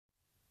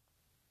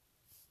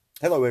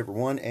Hello,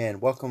 everyone, and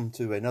welcome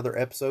to another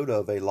episode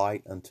of A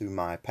Light Unto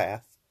My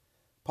Path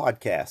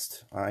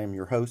podcast. I am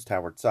your host,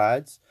 Howard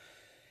Sides,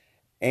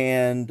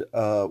 and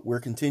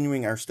we're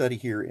continuing our study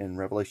here in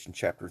Revelation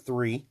chapter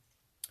 3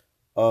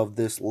 of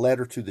this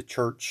letter to the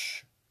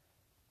church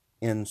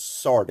in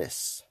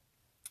Sardis.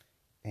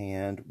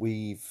 And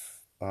we've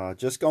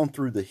just gone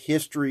through the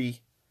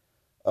history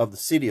of the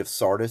city of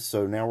Sardis,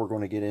 so now we're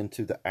going to get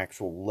into the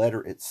actual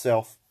letter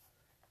itself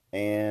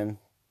and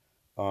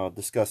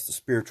discuss the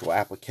spiritual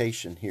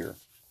application here.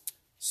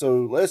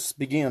 So let's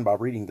begin by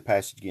reading the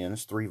passage again.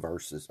 It's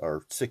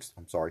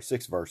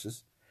six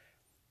verses,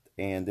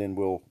 and then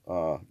we'll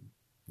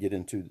get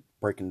into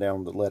breaking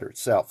down the letter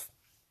itself.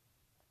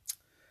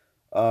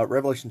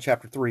 Revelation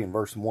chapter 3 and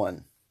verse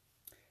 1.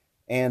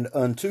 And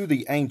unto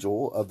the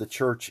angel of the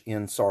church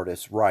in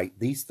Sardis write,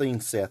 These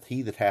things saith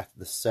he that hath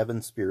the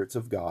 7 spirits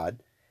of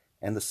God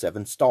and the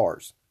 7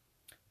 stars.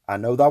 I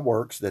know thy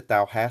works, that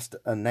thou hast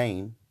a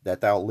name,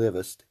 that thou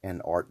livest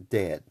and art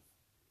dead.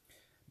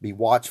 Be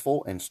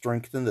watchful and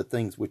strengthen the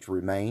things which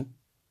remain,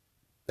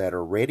 that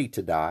are ready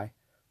to die,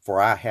 for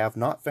I have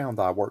not found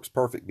thy works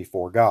perfect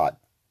before God.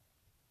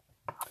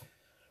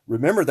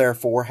 Remember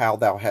therefore how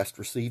thou hast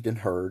received and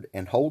heard,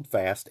 and hold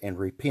fast and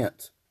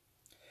repent.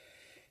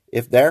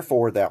 If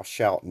therefore thou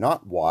shalt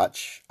not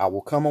watch, I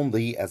will come on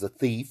thee as a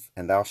thief,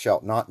 and thou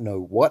shalt not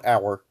know what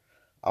hour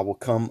I will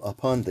come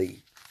upon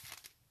thee.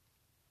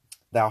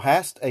 Thou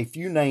hast a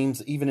few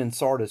names even in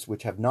Sardis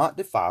which have not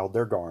defiled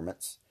their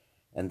garments,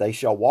 and they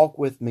shall walk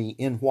with me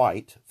in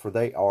white, for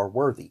they are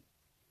worthy.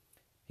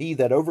 He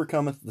that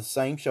overcometh the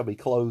same shall be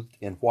clothed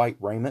in white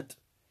raiment,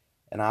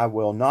 and I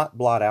will not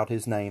blot out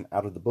his name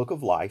out of the book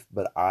of life,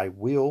 but I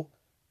will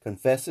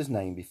confess his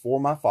name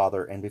before my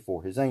Father and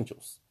before his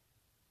angels.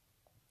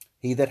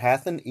 He that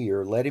hath an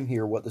ear, let him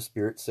hear what the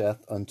Spirit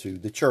saith unto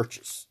the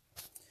churches.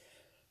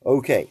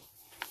 Okay,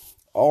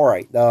 all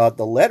right.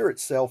 The letter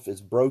itself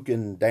is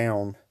broken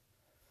down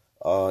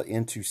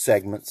into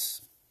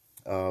segments,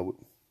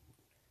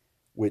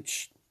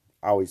 which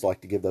I always like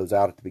to give those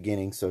out at the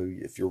beginning. So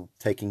if you're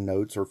taking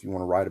notes or if you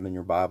want to write them in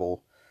your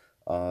Bible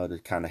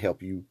to kind of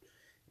help you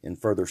in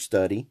further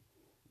study,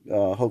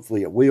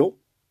 hopefully it will.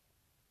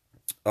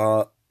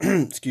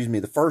 Excuse me.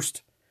 The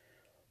first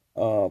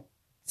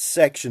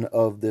section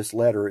of this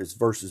letter is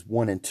verses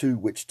 1 and 2,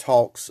 which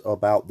talks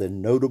about the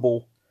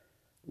notable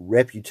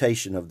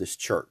reputation of this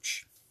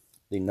church.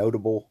 The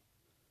notable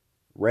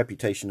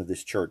reputation of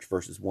this church,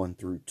 verses 1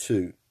 through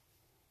 2.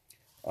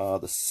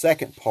 The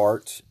second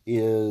part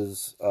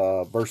is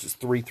verses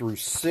 3 through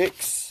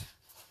 6,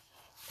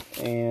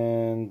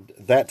 and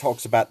that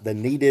talks about the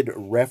needed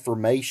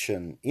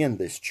reformation in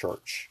this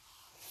church.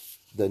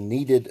 The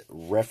needed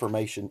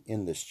reformation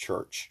in this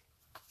church.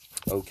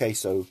 Okay,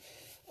 so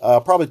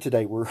probably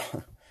today we're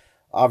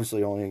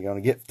obviously only going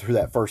to get through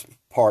that first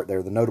part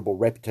there, the notable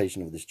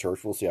reputation of this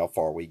church. We'll see how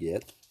far we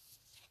get.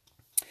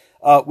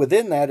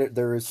 Within that,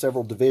 there is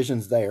several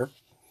divisions there.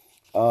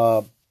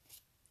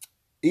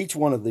 Each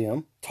one of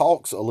them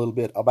talks a little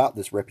bit about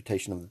this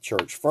reputation of the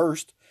church.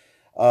 First,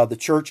 the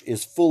church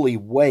is fully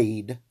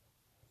weighed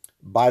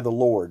by the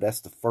Lord.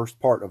 That's the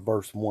first part of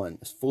verse 1.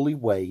 It's fully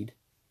weighed.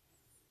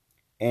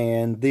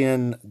 And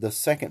then the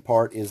second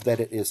part is that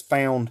it is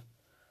found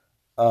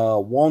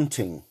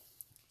wanting.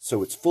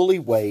 So it's fully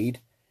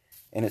weighed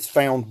and it's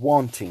found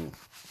wanting.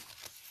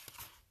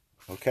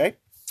 Okay?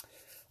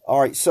 All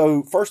right,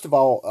 so first of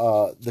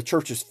all, the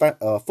church is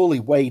fully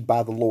weighed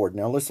by the Lord.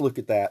 Now let's look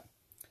at that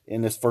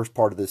in this first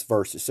part of this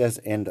verse. It says,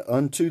 And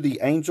unto the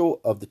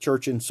angel of the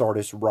church in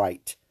Sardis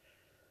write,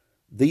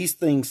 These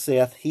things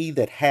saith he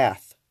that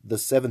hath the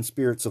 7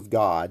 spirits of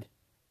God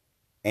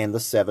and the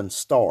 7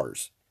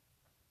 stars.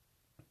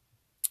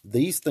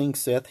 These things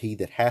saith he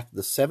that hath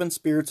the 7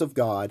 spirits of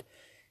God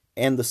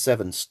and the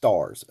 7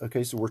 stars.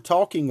 Okay, so we're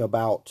talking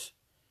about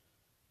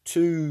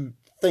 2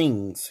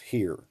 things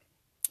here.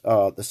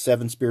 The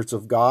 7 spirits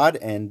of God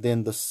and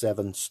then the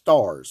 7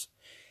 stars.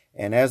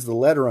 And as the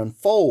letter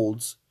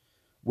unfolds,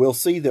 we'll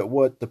see that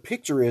what the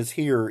picture is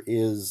here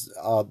is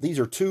these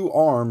are 2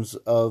 arms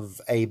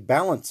of a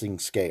balancing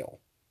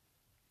scale.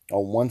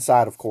 On one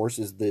side, of course,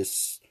 is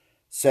this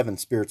 7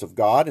 spirits of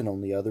God, and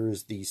on the other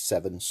is these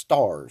 7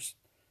 stars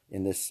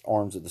in this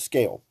arms of the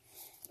scale.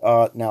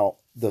 Now,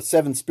 the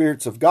 7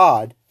 spirits of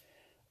God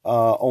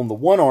on the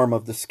one arm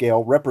of the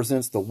scale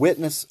represents the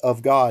witness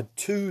of God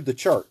to the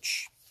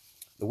church.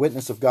 The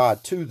witness of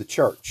God to the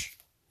church.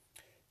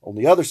 On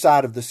the other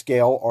side of the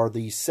scale are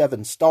these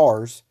 7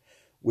 stars,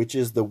 which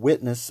is the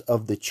witness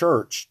of the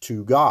church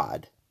to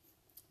God.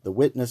 The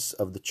witness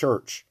of the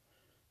church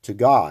to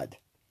God.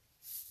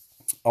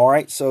 All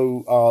right,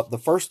 so the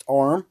first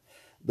arm,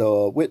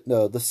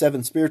 the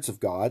 7 spirits of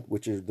God,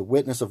 which is the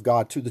witness of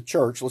God to the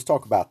church. Let's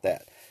talk about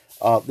that.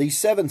 These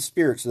 7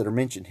 spirits that are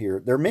mentioned here,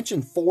 they're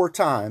mentioned 4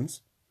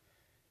 times,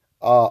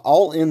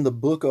 all in the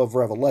book of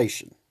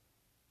Revelation.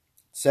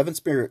 7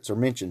 spirits are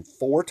mentioned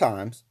 4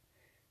 times,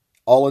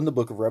 all in the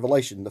book of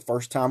Revelation. The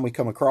first time we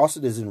come across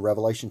it is in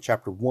Revelation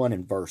chapter 1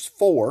 and verse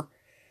 4,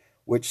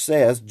 which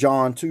says,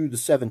 John to the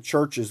 7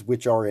 churches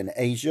which are in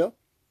Asia,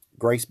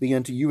 Grace be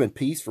unto you and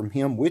peace from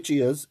him which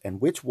is, and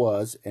which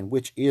was, and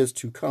which is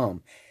to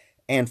come,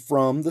 and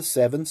from the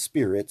 7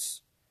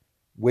 spirits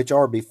which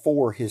are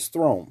before his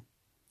throne.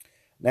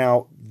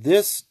 Now,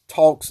 this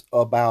talks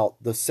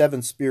about the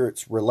 7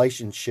 spirits'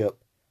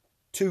 relationship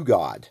to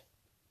God.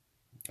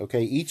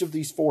 Okay, each of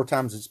these 4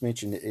 times it's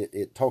mentioned,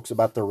 it talks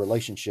about their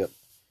relationship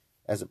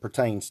as it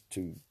pertains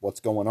to what's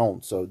going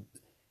on. So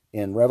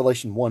in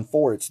Revelation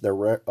 1:4, it's their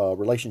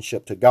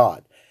relationship to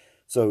God.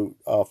 So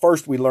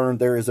first we learned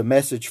there is a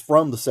message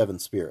from the 7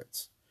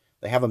 spirits.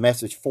 They have a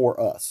message for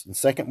us. And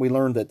second, we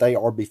learned that they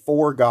are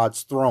before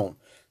God's throne.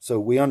 So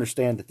we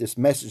understand that this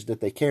message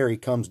that they carry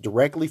comes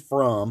directly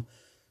from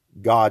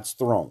God's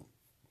throne.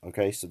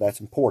 Okay, so that's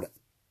important.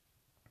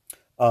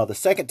 The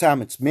second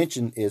time it's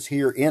mentioned is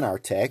here in our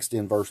text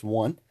in verse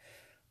 1.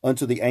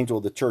 Unto the angel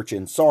of the church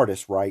in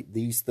Sardis write,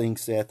 These things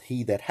saith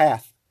he that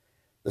hath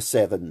the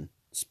 7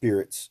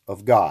 spirits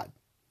of God.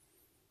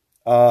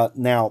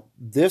 Now,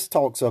 this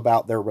talks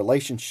about their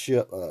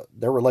relationship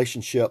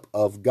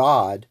of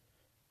God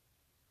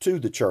to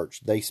the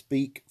church. They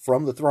speak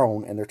from the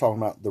throne, and they're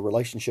talking about the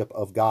relationship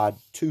of God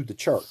to the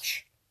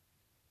church.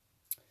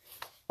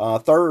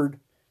 Third,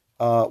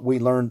 we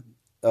learned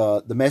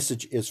the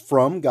message is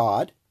from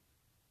God.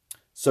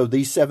 So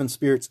these 7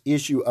 spirits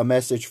issue a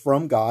message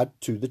from God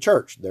to the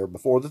church. They're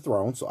before the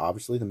throne, so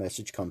obviously the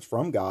message comes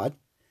from God,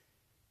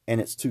 and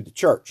it's to the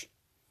church.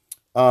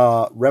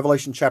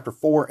 Revelation chapter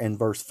 4 and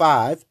verse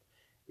 5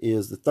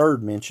 is the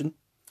third mention.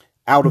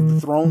 Out of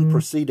the throne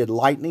proceeded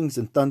lightnings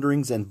and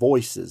thunderings and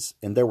voices,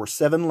 and there were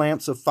 7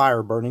 lamps of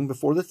fire burning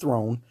before the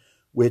throne,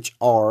 which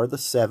are the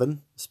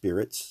 7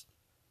 spirits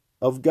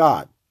of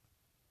God.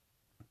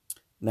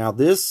 Now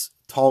this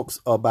talks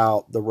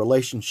about the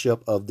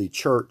relationship of the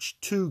church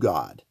to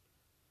God.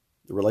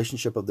 The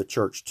relationship of the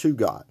church to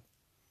God.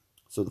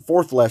 So the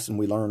fourth lesson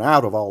we learn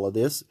out of all of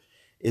this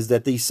is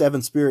that these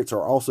 7 spirits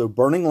are also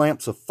burning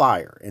lamps of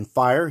fire. And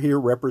fire here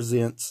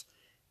represents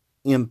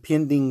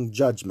impending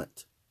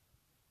judgment.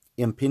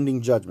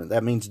 Impending judgment.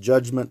 That means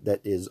judgment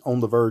that is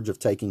on the verge of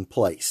taking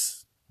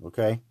place.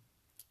 Okay?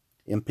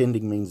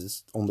 Impending means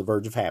it's on the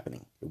verge of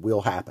happening. It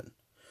will happen.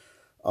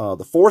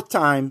 The fourth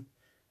time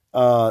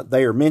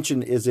they are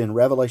mentioned is in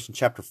Revelation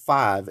chapter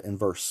 5 and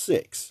verse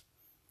 6.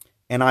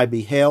 And I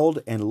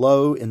beheld, and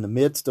lo, in the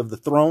midst of the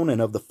throne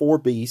and of the 4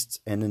 beasts,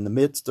 and in the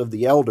midst of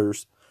the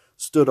elders,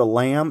 stood a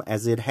lamb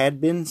as it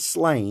had been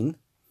slain,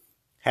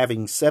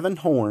 having 7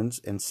 horns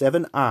and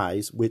 7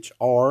 eyes, which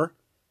are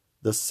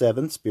the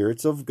 7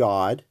 spirits of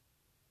God,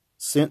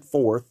 sent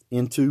forth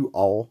into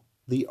all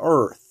the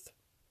earth.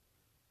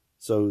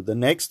 So the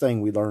next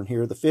thing we learn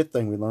here, the fifth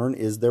thing we learn,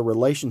 is their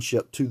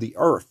relationship to the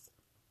earth.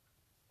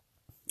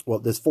 Well,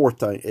 this fourth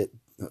thing,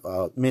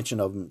 mention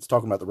of them, it's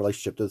talking about the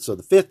relationship to. So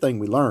the fifth thing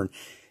we learn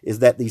is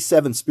that these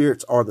 7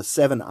 spirits are the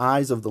 7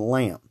 eyes of the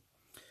Lamb.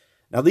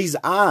 Now these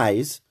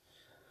eyes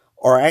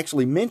are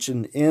actually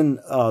mentioned in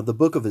the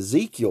book of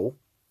Ezekiel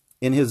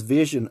in his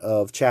vision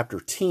of chapter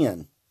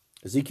 10.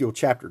 Ezekiel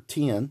chapter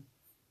 10,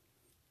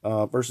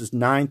 verses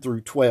 9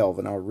 through 12.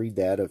 And I'll read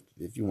that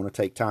if you want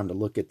to take time to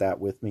look at that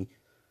with me.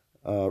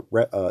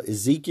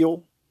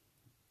 Ezekiel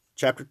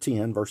chapter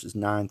 10, verses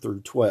 9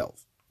 through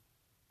 12.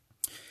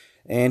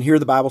 And here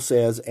the Bible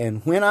says,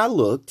 And when I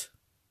looked,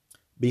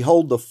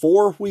 behold, the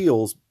 4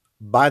 wheels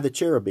by the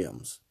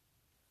cherubims,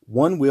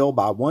 one wheel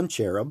by one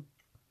cherub,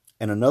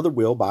 and another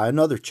wheel by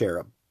another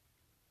cherub.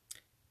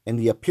 And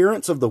the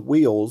appearance of the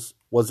wheels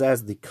was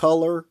as the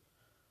color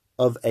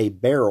of a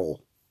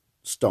beryl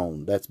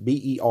stone. That's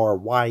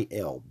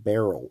B-E-R-Y-L,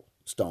 beryl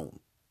stone.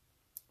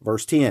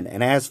 Verse 10,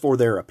 And as for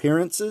their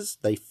appearances,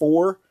 they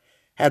 4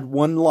 had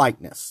one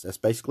likeness. That's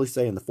basically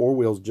saying the 4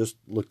 wheels just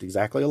looked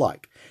exactly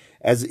alike.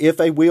 As if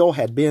a wheel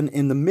had been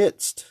in the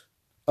midst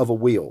of a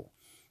wheel.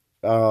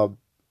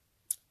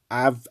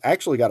 I've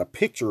actually got a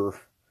picture.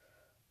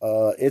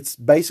 It's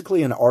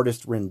basically an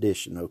artist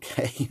rendition,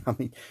 okay? I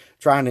mean,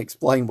 trying to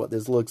explain what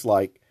this looks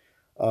like.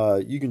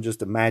 You can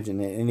just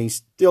imagine it. And he's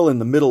still in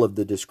the middle of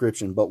the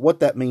description. But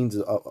what that means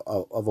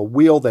of a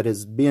wheel that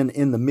has been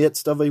in the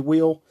midst of a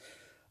wheel.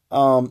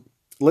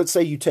 Let's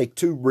say you take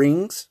 2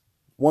 rings.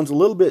 One's a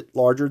little bit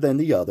larger than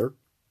the other.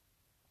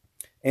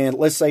 And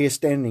let's say it's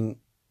standing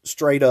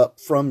straight up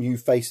from you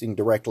facing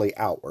directly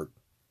outward.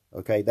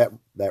 Okay, that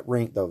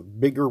ring, the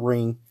bigger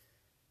ring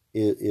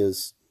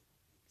is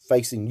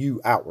facing you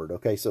outward.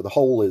 Okay, so the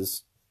hole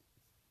is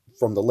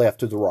from the left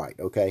to the right.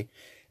 Okay,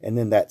 and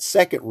then that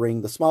second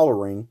ring, the smaller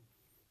ring,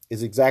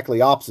 is exactly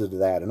opposite of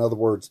that. In other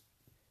words,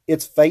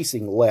 it's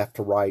facing left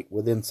to right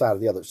with inside of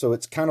the other. So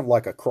it's kind of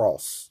like a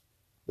cross.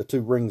 The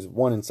 2 rings,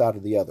 one inside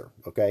of the other.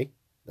 Okay,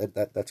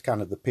 that's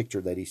kind of the picture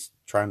that he's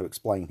trying to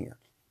explain here.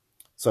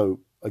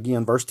 So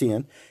again, verse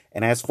 10,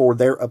 And as for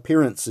their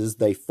appearances,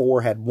 they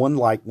 4 had one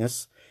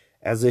likeness,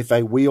 as if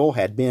a wheel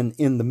had been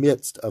in the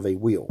midst of a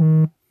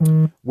wheel.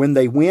 When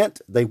they went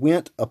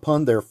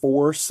upon their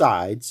 4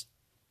 sides.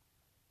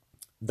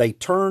 They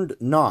turned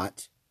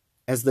not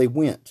as they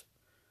went,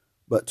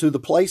 but to the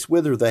place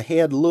whither the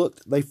head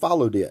looked, they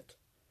followed it.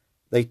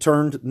 They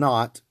turned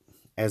not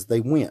as they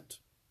went.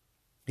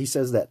 He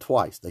says that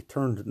twice. They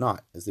turned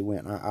not as they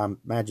went. I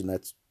imagine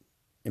that's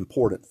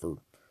important for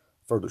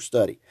further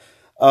study.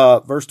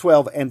 Verse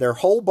 12, and their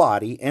whole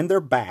body, and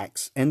their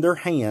backs, and their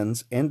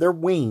hands, and their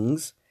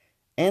wings,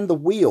 and the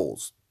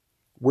wheels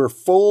were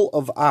full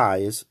of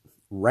eyes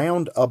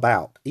round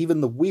about,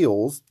 even the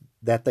wheels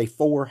that they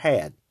four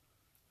had.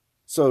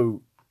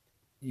 So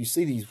you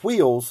see these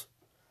wheels,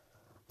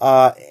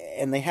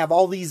 and they have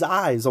all these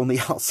eyes on the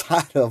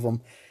outside of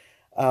them.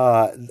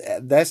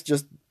 That's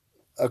just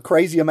a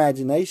crazy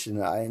imagination.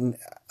 And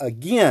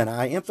again,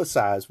 I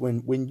emphasize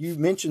when you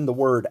mention the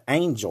word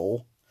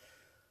angel,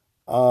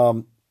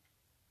 and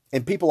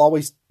people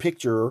always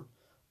picture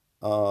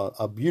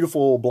a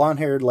beautiful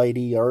blonde-haired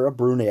lady or a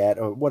brunette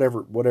or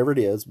whatever it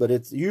is, but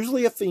it's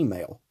usually a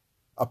female,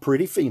 a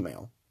pretty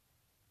female,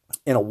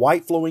 in a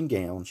white flowing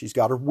gown. She's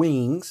got her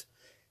wings,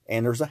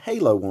 and there's a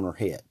halo on her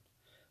head.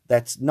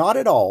 That's not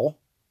at all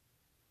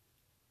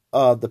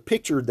the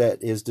picture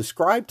that is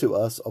described to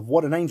us of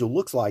what an angel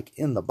looks like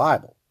in the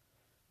Bible.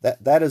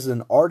 That is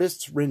an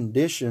artist's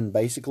rendition,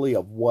 basically,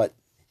 of what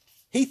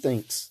he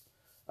thinks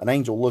an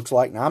angel looks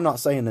like. Now, I'm not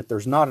saying that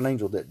there's not an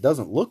angel that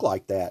doesn't look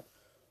like that,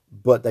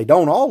 but they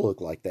don't all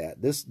look like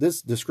that. This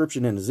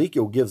description in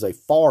Ezekiel gives a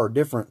far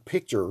different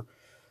picture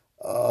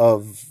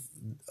of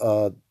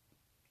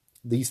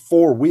these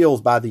four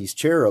wheels by these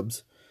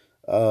cherubs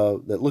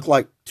that look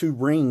like two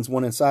rings,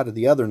 one inside of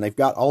the other, and they've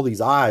got all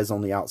these eyes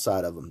on the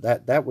outside of them.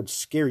 That would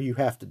scare you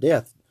half to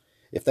death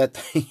if that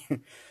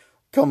thing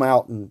come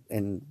out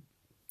and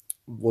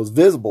was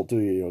visible to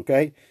you,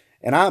 okay?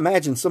 And I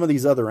imagine some of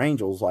these other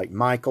angels, like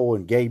Michael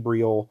and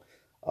Gabriel,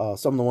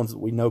 some of the ones that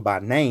we know by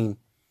name,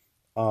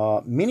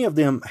 many of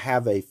them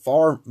have a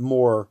far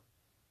more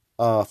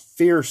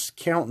fierce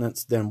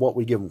countenance than what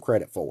we give them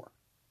credit for.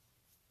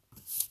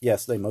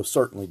 Yes, they most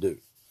certainly do.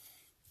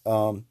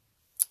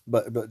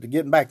 But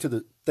getting back to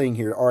the thing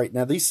here, all right,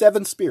 now these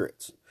seven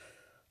spirits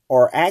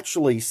are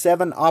actually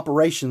seven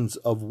operations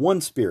of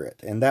one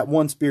spirit, and that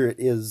one spirit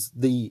is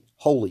the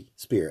Holy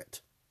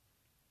Spirit.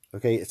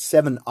 Okay, it's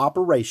seven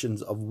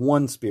operations of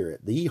one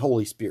spirit, the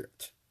Holy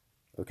Spirit.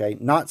 Okay,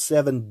 not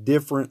seven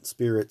different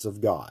spirits of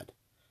God.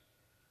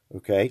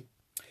 Okay,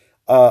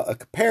 a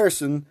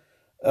comparison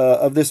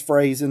of this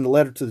phrase in the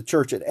letter to the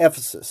church at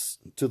Ephesus,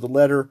 to the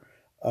letter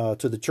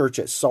to the church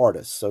at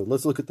Sardis. So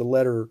let's look at the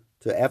letter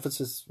to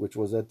Ephesus, which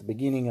was at the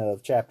beginning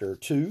of chapter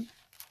 2,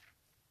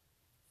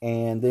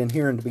 and then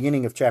here in the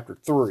beginning of chapter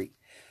 3.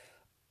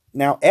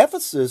 Now,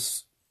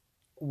 Ephesus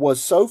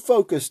was so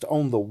focused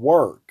on the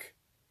work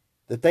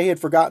that they had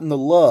forgotten the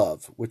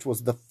love, which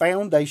was the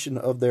foundation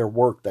of their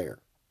work there.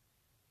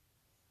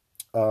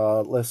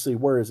 Let's see,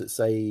 where does it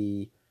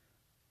say?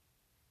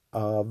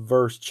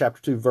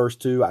 Chapter 2, verse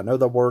 2, I know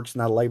thy works,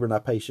 and thy labor, and thy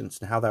patience,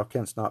 and how thou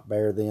canst not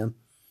bear them.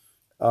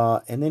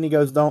 And then he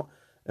goes,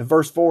 in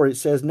verse 4, it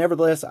says,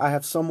 nevertheless, I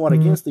have somewhat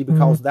against thee,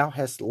 because thou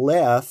hast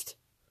left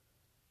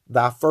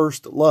thy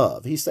first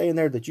love. He's saying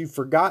there that you've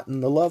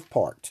forgotten the love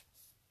part.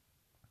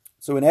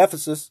 So in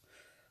Ephesus,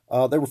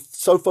 they were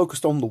so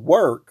focused on the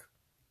work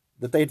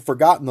that they had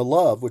forgotten the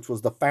love, which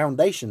was the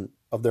foundation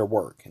of their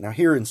work. Now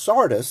here in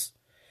Sardis,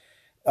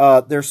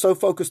 they're so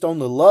focused on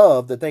the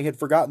love that they had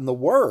forgotten the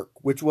work,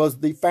 which was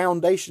the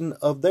foundation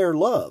of their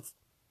love.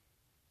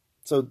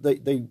 So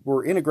they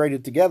were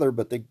integrated together,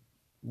 but they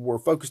were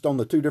focused on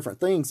the two different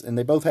things, and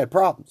they both had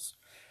problems.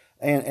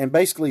 And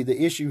basically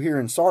the issue here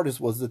in Sardis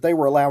was that they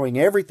were allowing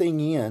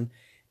everything in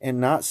and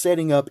not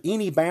setting up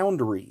any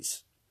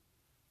boundaries.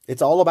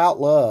 It's all about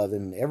love,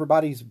 and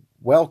everybody's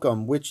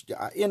welcome, which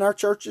in our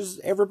churches,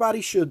 everybody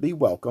should be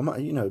welcome.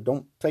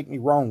 Don't take me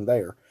wrong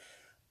there.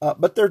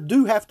 But there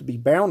do have to be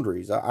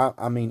boundaries.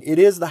 I mean, it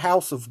is the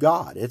house of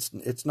God.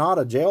 It's not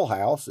a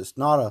jailhouse. It's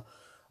not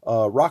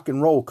a rock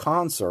and roll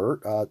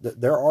concert.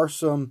 There are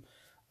some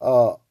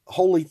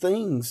holy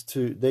things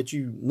that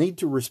you need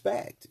to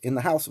respect in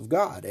the house of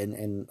God.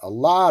 And a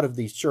lot of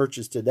these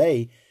churches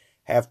today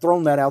have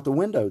thrown that out the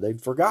window. They've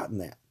forgotten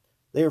that.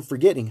 They're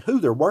forgetting who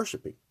they're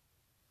worshiping.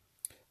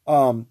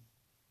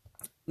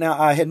 Now,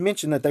 I had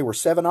mentioned that they were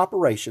seven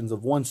operations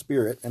of one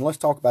spirit, and let's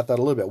talk about that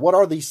a little bit. What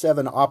are these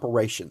seven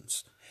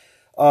operations?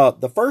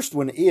 The first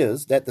one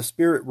is that the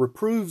Spirit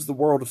reproves the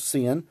world of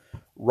sin,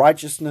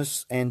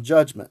 righteousness, and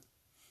judgment.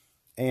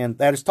 And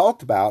that is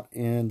talked about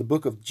in the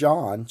book of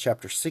John,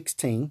 chapter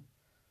 16,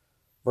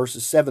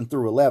 verses 7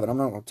 through 11. I'm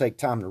not going to take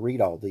time to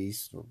read all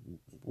these.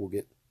 We'll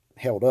get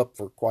held up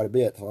for quite a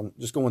bit. So I'm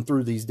just going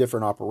through these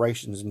different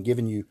operations and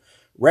giving you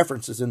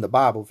references in the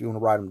Bible. If you want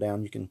to write them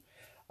down, you can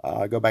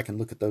go back and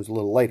look at those a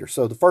little later.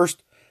 So the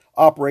first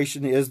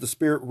operation is the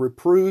Spirit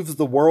reproves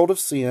the world of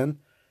sin,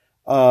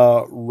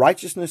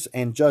 righteousness,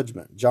 and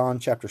judgment. John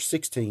chapter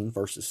 16,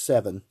 verses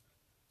 7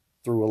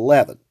 through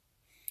 11.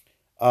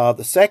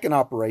 The second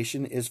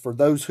operation is for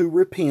those who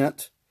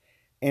repent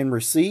and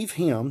receive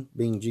Him,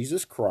 being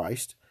Jesus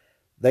Christ.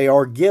 They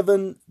are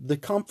given the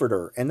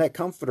Comforter, and that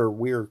Comforter,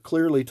 we are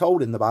clearly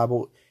told in the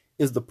Bible,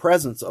 is the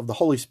presence of the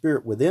Holy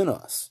Spirit within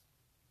us.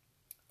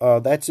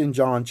 That's in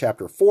John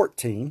chapter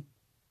 14,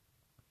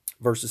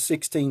 verses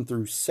 16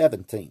 through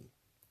 17.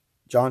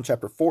 John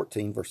chapter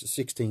 14, verses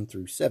 16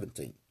 through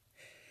 17.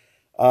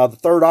 The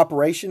third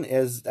operation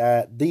is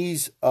that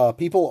these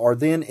people are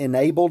then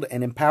enabled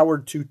and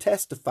empowered to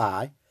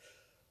testify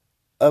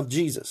of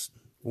Jesus.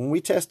 When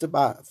we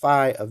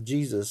testify of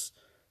Jesus,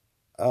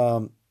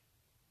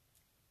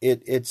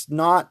 it's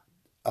not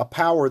a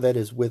power that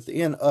is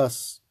within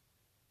us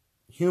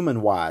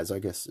human-wise, I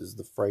guess is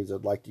the phrase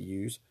I'd like to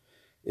use.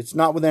 It's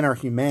not within our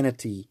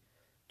humanity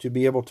to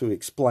be able to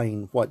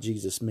explain what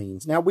Jesus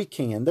means. Now, we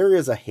can. There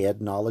is a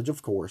head knowledge,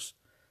 of course.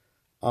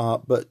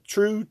 But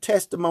true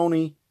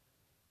testimony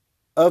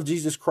of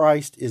Jesus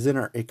Christ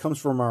it comes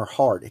from our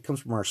heart. It comes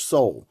from our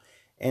soul.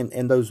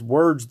 And those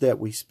words that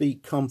we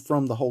speak come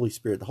from the Holy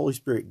Spirit. The Holy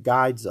Spirit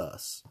guides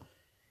us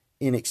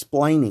in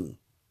explaining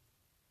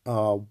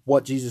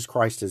what Jesus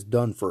Christ has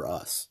done for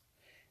us.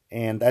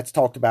 And that's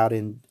talked about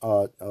in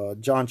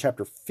John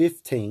chapter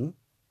 15,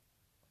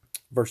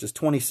 verses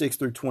 26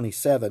 through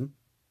 27.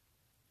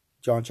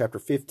 John chapter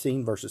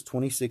 15, verses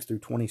 26 through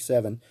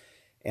 27.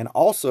 And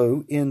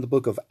also in the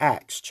book of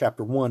Acts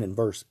chapter 1 and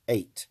verse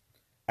 8.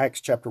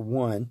 Acts chapter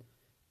 1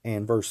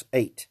 and verse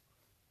 8.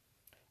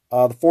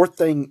 The fourth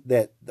thing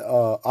that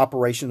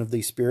operation of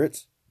these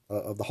spirits,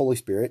 of the Holy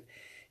Spirit,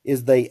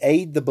 is they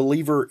aid the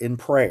believer in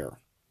prayer.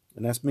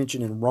 And that's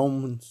mentioned in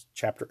Romans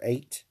chapter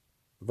 8,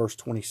 verse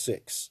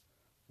 26.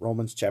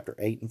 Romans chapter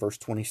 8 and verse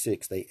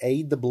 26. They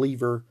aid the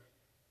believer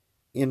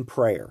in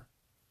prayer.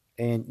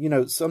 And,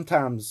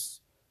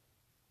 sometimes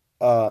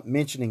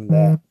mentioning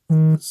that,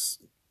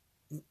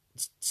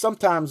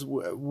 sometimes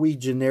we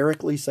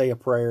generically say a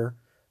prayer.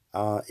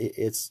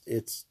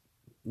 It's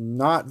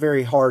not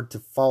very hard to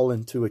fall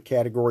into a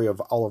category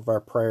of all of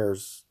our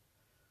prayers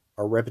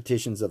are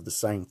repetitions of the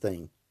same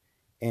thing.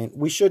 And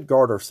we should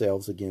guard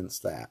ourselves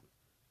against that.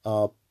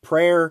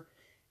 Prayer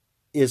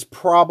is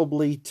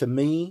probably, to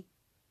me,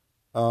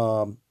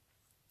 what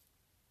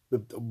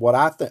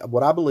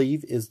I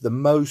believe is the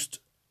most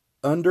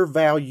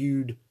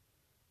undervalued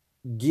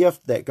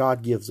gift that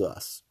God gives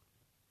us.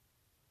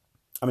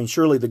 I mean,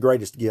 surely the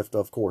greatest gift,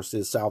 of course,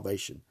 is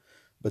salvation.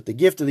 But the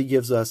gift that he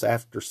gives us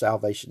after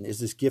salvation is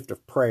this gift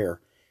of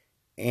prayer.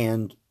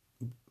 And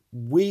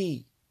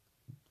we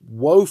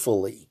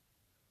woefully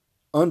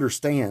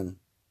understand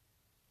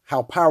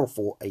how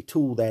powerful a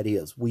tool that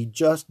is. We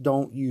just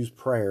don't use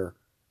prayer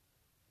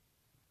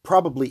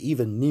probably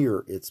even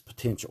near its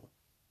potential.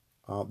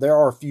 There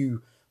are a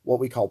few what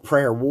we call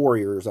prayer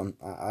warriors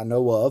I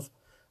know of.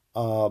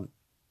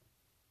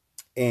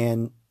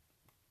 And,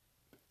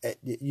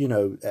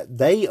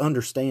 they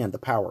understand the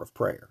power of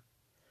prayer.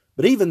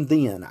 But even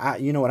then,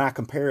 and I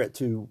compare it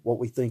to what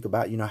we think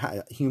about,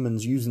 how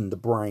humans using the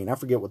brain. I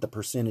forget what the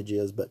percentage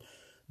is, but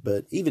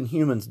even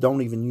humans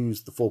don't even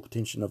use the full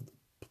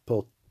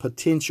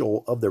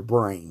potential of their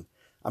brain.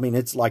 I mean,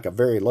 it's like a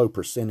very low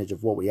percentage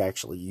of what we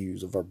actually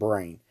use of our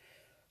brain.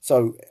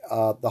 So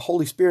the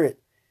Holy Spirit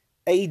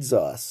aids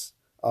us.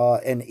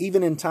 And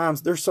even in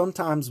times, there's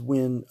sometimes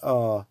when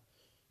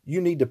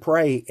you need to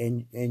pray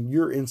and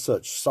you're in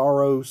such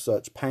sorrow,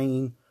 such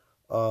pain,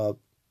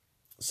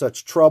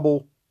 such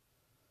trouble,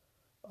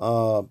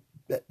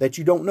 that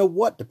you don't know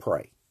what to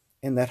pray.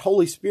 And that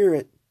Holy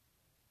Spirit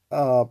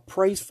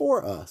prays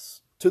for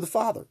us to the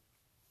Father.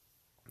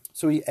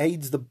 So he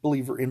aids the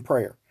believer in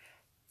prayer.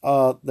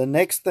 The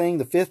next thing,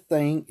 the fifth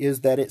thing,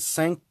 is that it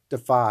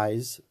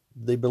sanctifies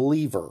the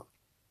believer.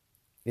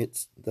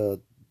 It's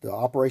the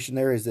operation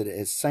there is that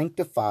it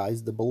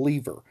sanctifies the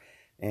believer.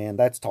 And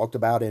that's talked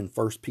about in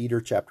 1 Peter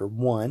chapter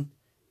 1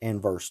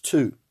 and verse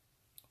 2.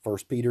 1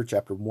 Peter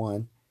chapter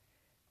 1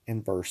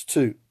 and verse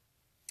 2.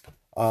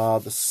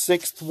 The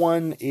sixth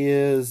one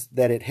is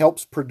that it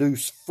helps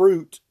produce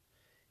fruit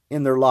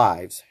in their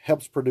lives.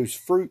 Helps produce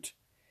fruit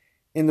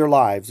in their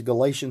lives.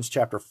 Galatians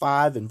chapter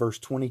 5 and verse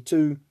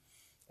 22.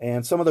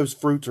 And some of those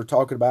fruits are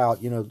talking about,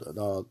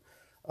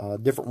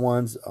 different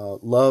ones.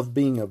 Love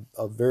being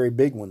a very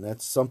big one.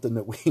 That's something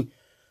that we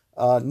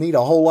need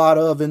a whole lot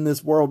of in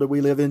this world that we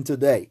live in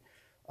today.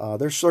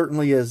 There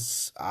certainly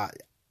is.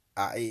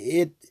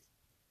 It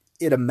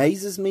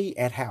amazes me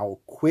at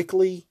how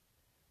quickly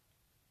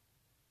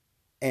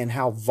and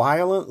how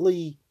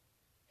violently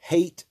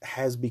hate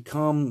has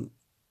become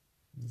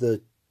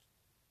the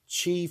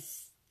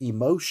chief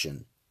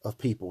emotion of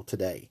people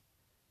today.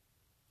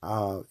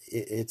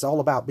 It's all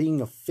about being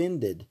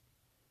offended.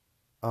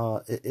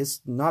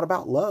 It's not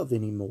about love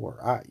anymore.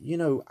 I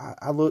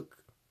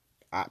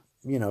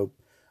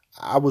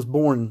was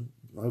born,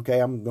 okay,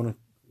 I'm going to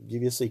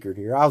give you a secret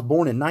here. I was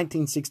born in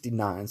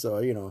 1969,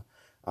 so,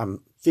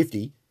 I'm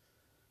 50,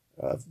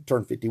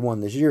 turned 51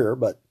 this year,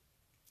 but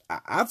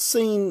I've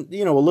seen,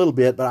 a little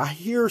bit, but I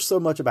hear so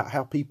much about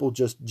how people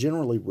just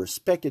generally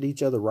respected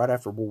each other right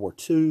after World War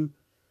II.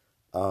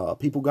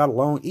 People got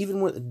along,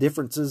 even with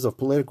differences of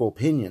political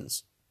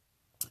opinions.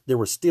 There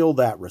was still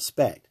that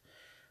respect.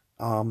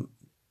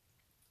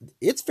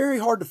 It's very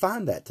hard to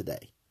find that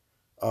today.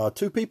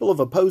 Two people of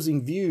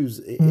opposing views,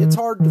 it's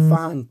hard to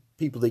find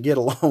people that get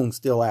along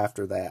still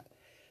after that,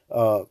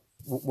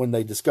 when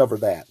they discover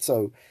that.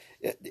 So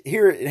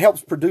here it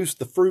helps produce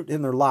the fruit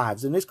in their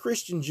lives. And as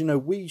Christians,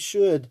 we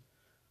should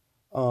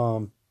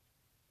show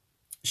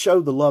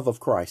the love of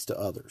Christ to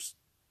others.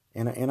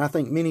 And I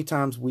think many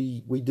times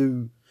we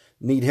do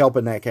need help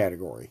in that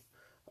category.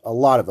 A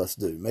lot of us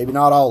do. Maybe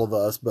not all of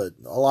us, but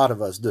a lot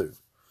of us do.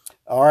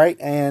 All right,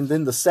 and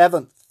then the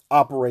seventh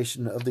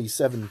operation of these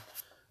seven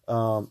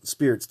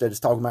spirits that it's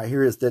talking about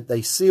here is that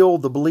they seal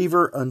the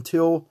believer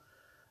until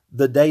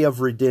the day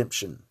of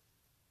redemption.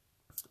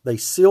 They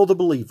seal the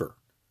believer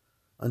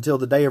until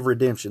the day of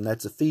redemption.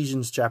 That's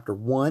Ephesians chapter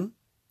 1,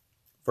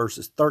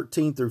 verses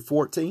 13 through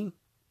 14.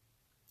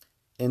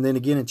 And then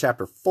again in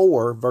chapter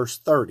 4, verse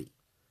 30.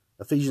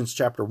 Ephesians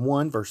chapter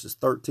 1, verses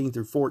 13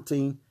 through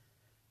 14.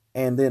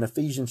 And then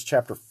Ephesians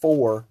chapter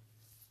 4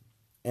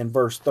 and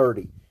verse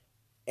 30.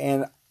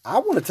 And I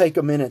want to take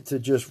a minute to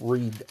just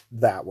read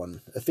that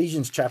one.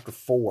 Ephesians chapter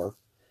 4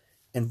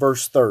 and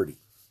verse 30.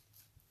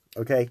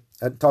 Okay?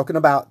 Talking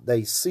about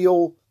they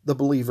seal the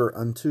believer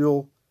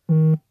until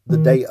the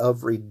day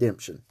of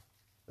redemption.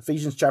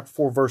 Ephesians chapter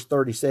 4 verse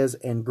 30 says,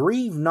 "And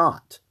grieve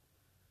not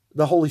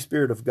the Holy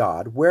Spirit of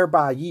God,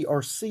 whereby ye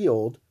are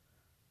sealed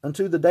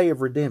unto the day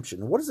of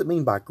redemption." What does it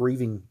mean by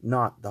grieving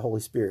not the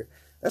Holy Spirit?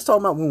 That's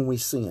talking about when we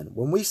sin.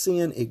 When we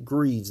sin, it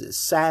grieves, it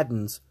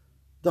saddens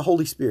the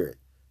Holy Spirit.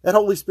 That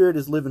Holy Spirit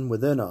is living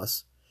within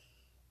us.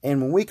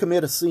 And when we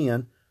commit a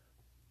sin,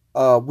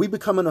 we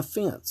become an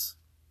offense.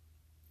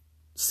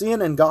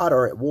 Sin and God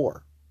are at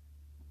war.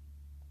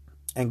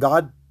 And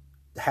God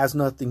has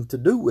nothing to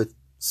do with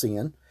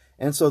sin.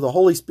 And so the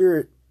Holy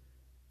Spirit,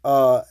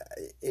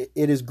 it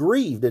is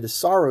grieved, it is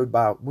sorrowed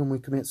by when we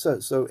commit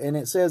sin. So, and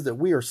it says that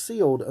we are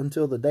sealed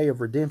until the day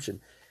of redemption.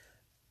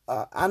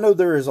 I know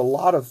there is a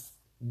lot of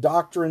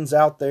doctrines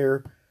out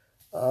there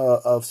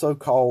of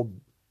so-called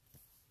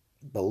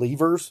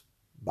believers,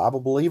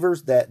 Bible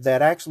believers, that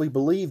actually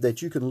believe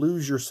that you can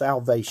lose your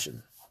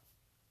salvation.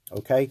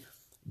 Okay?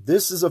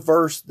 This is a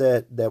verse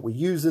that we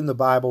use in the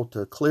Bible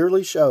to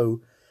clearly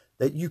show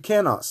that you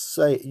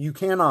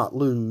cannot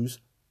lose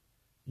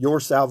your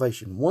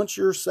salvation. Once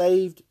you're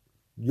saved,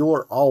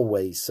 you're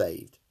always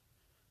saved.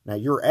 Now,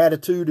 your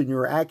attitude and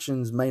your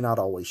actions may not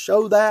always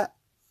show that,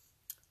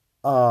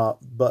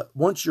 but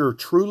once you're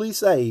truly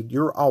saved,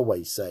 you're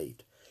always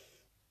saved.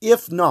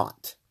 If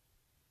not,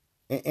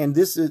 and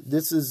this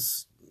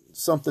is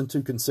something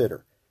to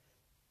consider,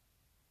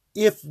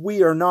 if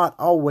we are not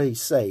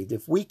always saved,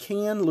 if we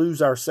can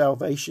lose our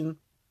salvation,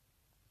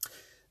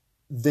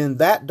 then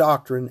that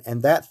doctrine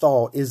and that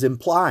thought is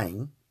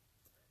implying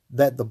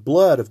that the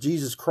blood of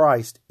Jesus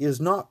Christ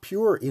is not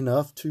pure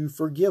enough to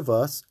forgive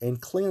us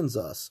and cleanse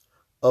us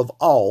of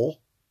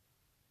all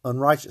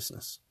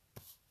unrighteousness.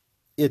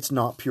 It's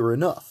not pure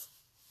enough.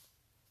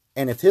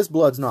 And if his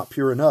blood's not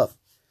pure enough,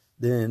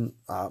 then,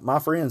 my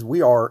friends,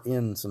 we are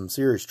in some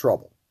serious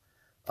trouble.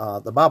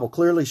 The Bible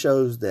clearly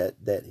shows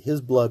that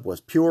his blood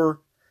was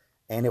pure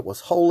and it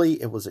was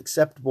holy, it was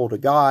acceptable to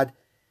God.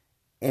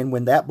 And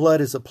when that blood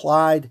is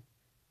applied,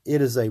 it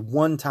is a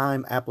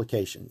one-time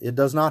application. It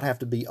does not have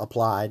to be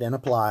applied and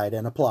applied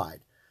and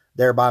applied,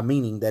 thereby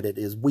meaning that it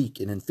is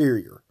weak and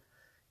inferior.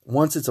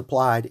 Once it's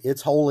applied,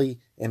 it's holy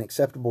and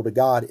acceptable to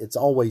God. It's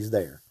always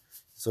there.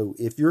 So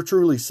if you're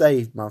truly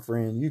saved, my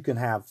friend, you can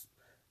have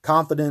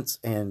confidence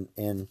and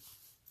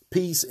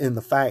peace in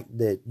the fact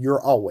that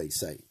you're always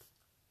saved.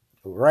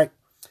 All right?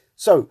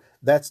 So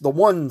that's the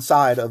one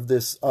side of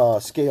this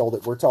scale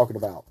that we're talking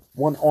about.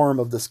 One arm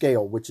of the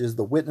scale, which is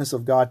the witness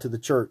of God to the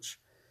church,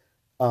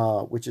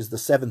 which is the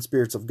seven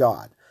spirits of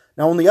God.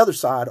 Now, on the other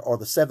side are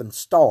the seven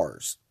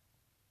stars.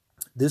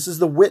 This is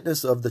the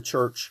witness of the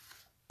church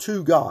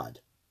to God.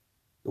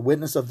 The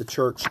witness of the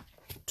church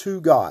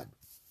to God.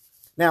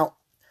 Now,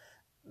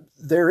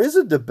 there is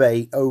a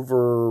debate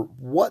over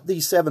what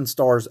these seven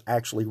stars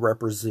actually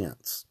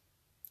represents.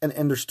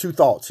 And there's two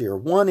thoughts here.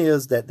 One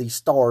is that these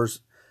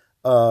stars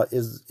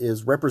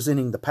is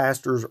representing the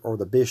pastors or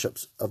the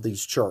bishops of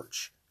these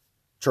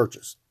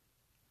churches.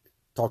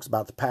 Talks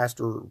about the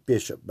pastor or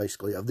bishop,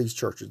 basically, of these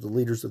churches, the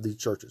leaders of these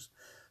churches.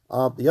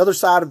 The other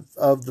side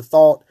of the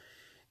thought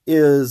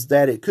is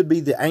that it could be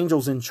the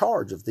angels in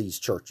charge of these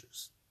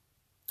churches.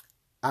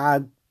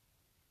 I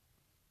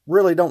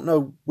really don't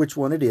know which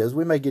one it is.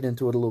 We may get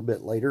into it a little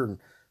bit later and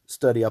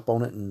study up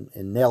on it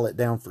and nail it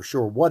down for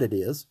sure what it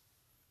is.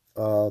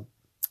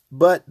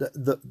 But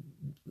the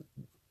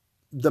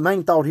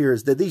main thought here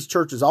is that these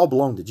churches all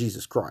belong to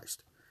Jesus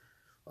Christ.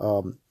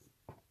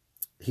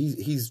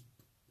 He's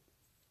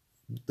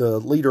the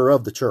leader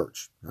of the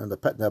church. And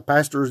the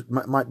pastor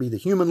might be the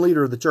human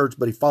leader of the church,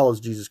 but he follows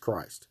Jesus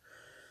Christ.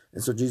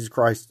 And so Jesus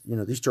Christ,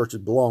 these churches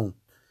belong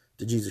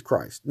to Jesus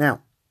Christ.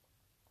 Now,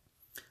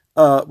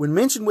 when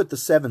mentioned with the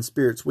seven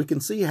spirits, we can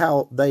see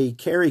how they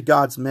carry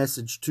God's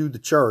message to the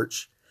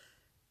church,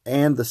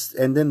 and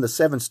then the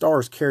seven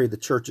stars carry the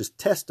church's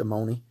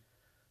testimony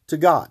to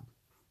God.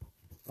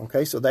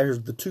 Okay, so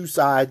there's the two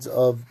sides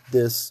of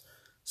this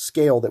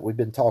scale that we've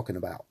been talking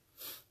about.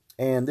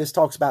 And this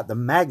talks about the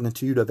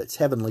magnitude of its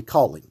heavenly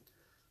calling.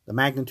 The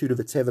magnitude of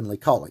its heavenly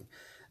calling.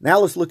 Now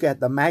let's look at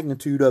the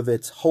magnitude of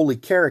its holy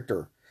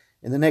character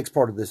in the next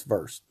part of this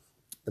verse.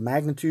 The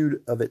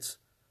magnitude of its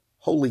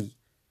holy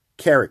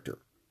character.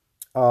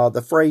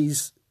 the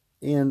phrase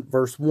in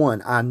verse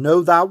 1, I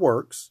know thy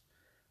works,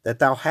 that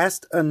thou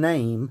hast a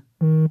name,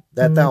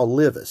 that thou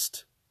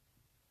livest.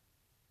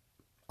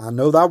 I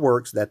know thy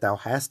works, that thou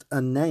hast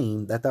a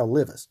name, that thou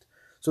livest.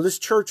 So this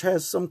church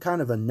has some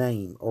kind of a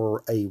name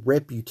or a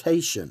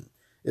reputation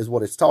is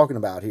what it's talking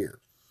about here.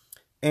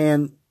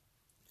 And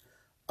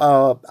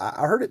I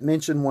heard it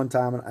mentioned one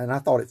time, and I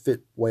thought it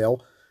fit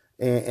well.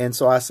 And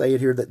so I say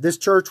it here, that this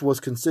church was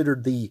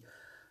considered the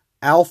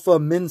Alpha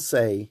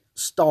Mensae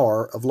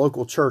star of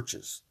local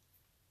churches.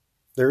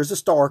 There is a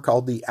star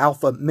called the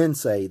Alpha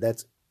Mensae.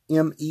 That's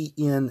Mensae.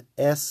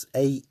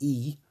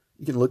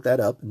 You can look that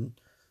up and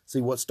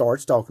see what star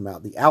it's talking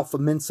about. The Alpha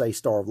Mensae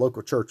star of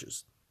local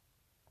churches.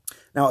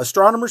 Now,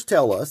 astronomers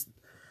tell us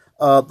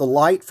the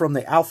light from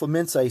the Alpha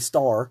Mensae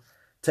star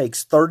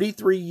takes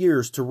 33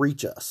 years to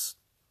reach us.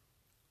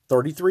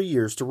 33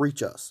 years to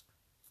reach us.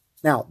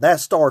 Now, that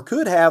star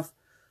could have,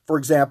 for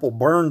example,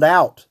 burned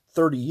out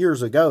 30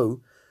 years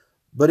ago,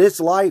 but its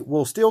light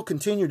will still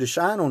continue to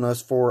shine on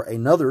us for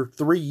another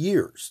 3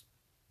 years.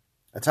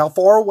 That's how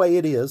far away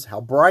it is,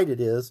 how bright it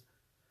is,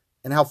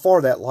 and how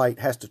far that light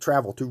has to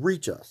travel to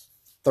reach us.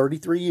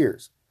 33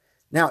 years.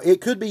 Now,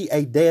 it could be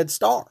a dead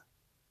star.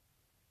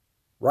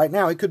 Right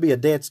now, it could be a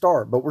dead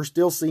star, but we're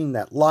still seeing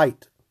that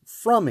light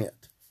from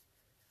it.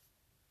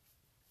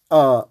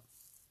 And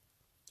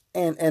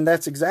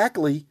that's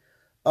exactly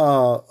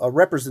a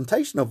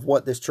representation of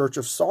what this church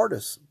of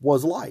Sardis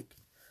was like.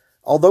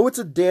 Although it's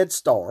a dead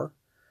star,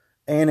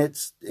 and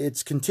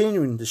it's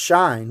continuing to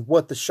shine,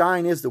 what the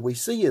shine is that we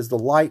see is the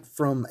light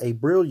from a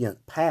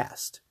brilliant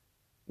past,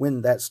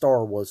 when that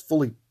star was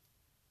fully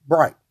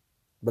bright.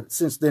 But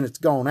since then, it's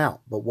gone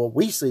out. But what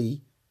we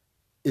see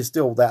is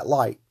still that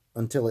light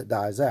until it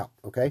dies out,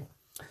 okay?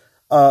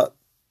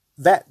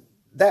 That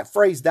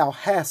phrase, thou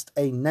hast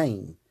a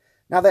name.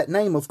 Now, that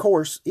name, of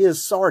course,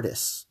 is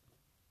Sardis.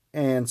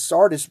 And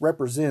Sardis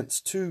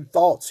represents two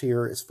thoughts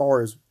here as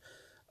far as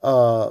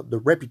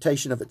the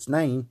reputation of its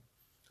name.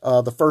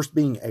 The first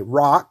being a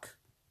rock,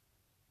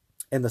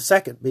 and the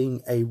second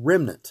being a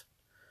remnant.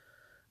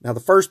 Now, the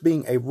first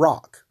being a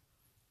rock.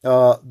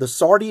 The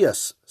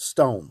sardius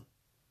stone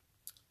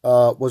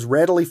was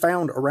readily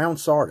found around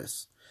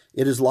Sardis.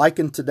 It is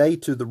likened today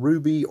to the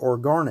ruby or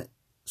garnet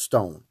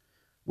stone,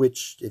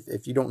 which,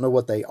 if you don't know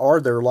what they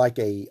are, they're like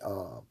a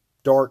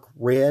dark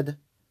red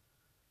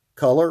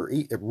color.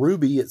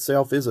 Ruby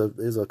itself is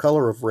a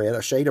color of red,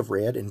 a shade of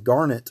red, and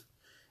garnet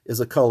is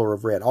a color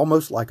of red,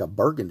 almost like a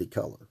burgundy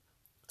color.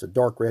 It's a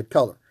dark red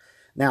color.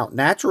 Now,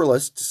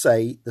 naturalists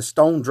say the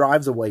stone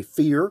drives away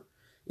fear.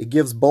 It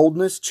gives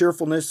boldness,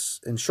 cheerfulness,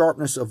 and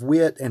sharpness of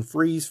wit, and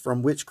frees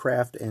from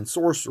witchcraft and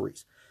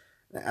sorceries.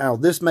 Now,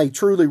 this may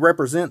truly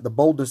represent the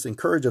boldness and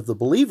courage of the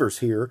believers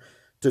here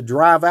to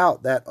drive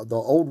out the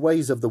old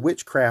ways of the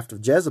witchcraft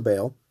of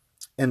Jezebel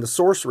and the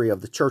sorcery of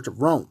the Church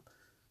of Rome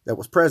that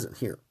was present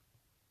here.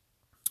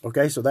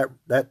 Okay, so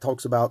that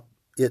talks about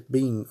it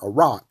being a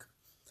rock.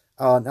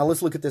 Now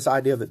let's look at this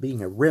idea of it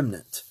being a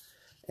remnant.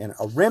 And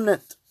a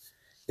remnant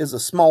is a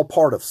small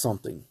part of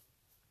something,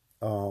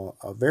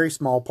 a very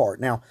small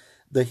part. Now,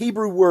 the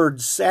Hebrew word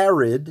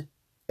sarid,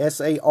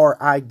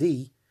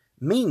 S-A-R-I-D,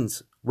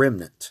 means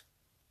remnant.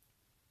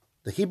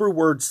 The Hebrew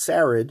word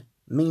sarid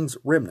means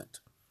remnant.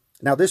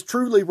 Now, this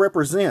truly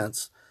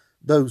represents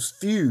those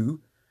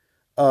few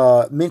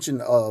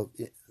mentioned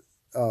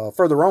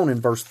further on in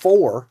verse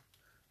 4.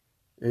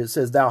 It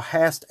says, thou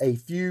hast a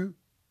few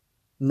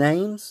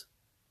names,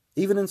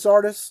 even in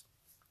Sardis.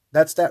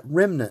 That's that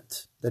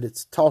remnant that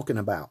it's talking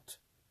about.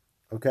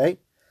 Okay?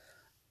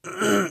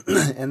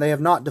 And they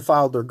have not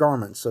defiled their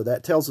garments. So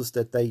that tells us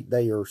that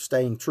they are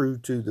staying true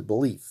to the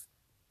belief.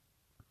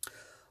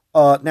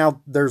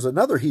 Now, there's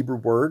another Hebrew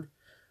word,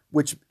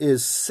 which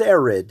is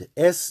sered,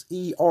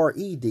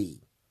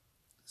 S-E-R-E-D.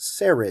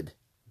 Sered,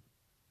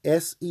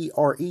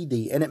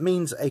 S-E-R-E-D. And it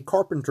means a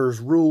carpenter's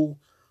rule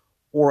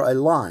or a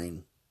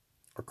line.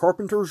 A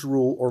carpenter's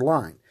rule or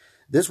line.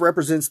 This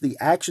represents the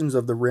actions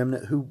of the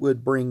remnant who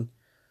would bring,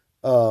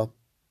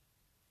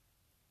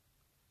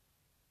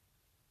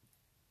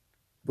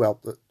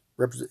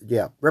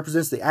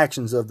 represents the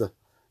actions of the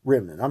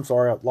remnant. I'm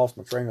sorry, I lost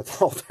my train of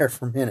thought there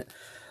for a minute.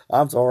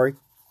 I'm sorry.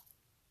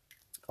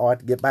 I'll have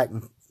to get back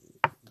and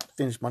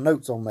finish my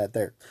notes on that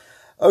there.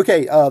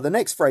 Okay, the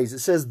next phrase, it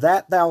says,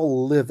 that thou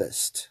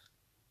livest.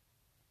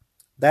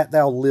 That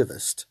thou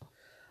livest.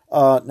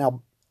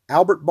 Now,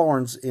 Albert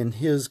Barnes, in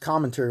his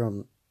commentary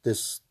on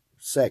this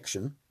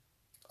section,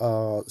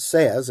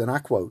 says, and I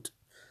quote,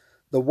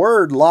 the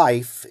word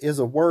life is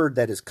a word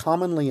that is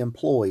commonly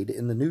employed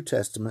in the New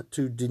Testament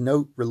to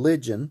denote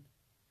religion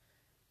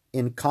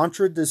in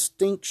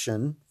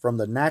contradistinction from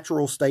the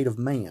natural state of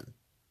man,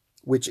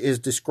 which is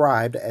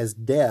described as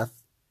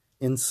death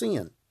in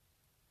sin.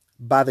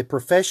 By the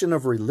profession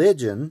of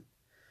religion,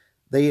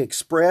 they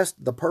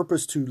expressed the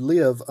purpose to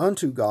live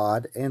unto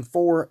God and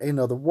for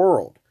another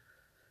world.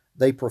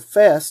 They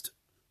professed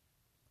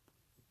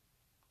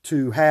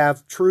to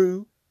have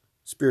true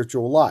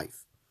spiritual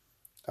life.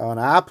 And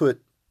I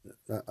put,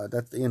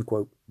 that's the end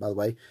quote, by the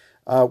way.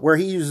 Where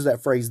he uses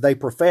that phrase, they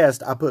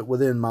professed, I put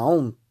within my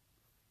own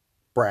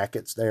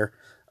brackets there,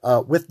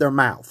 with their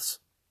mouths.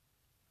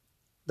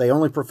 They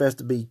only professed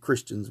to be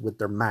Christians with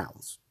their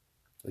mouths.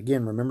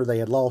 Again, remember they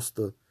had lost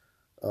the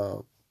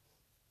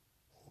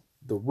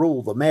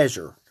rule, the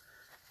measure.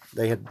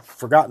 They had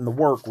forgotten the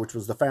work, which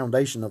was the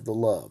foundation of the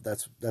love.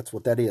 That's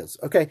what that is.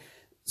 Okay,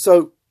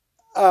 so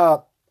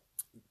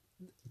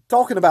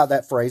talking about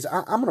that phrase,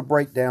 I'm going to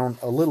break down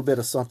a little bit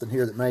of something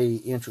here that may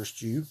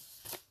interest you.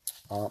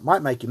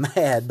 Might make you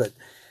mad, but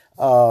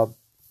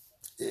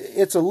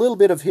it's a little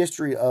bit of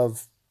history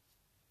of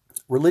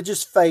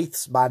religious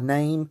faiths by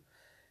name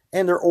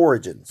and their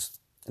origins.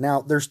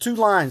 Now, there's two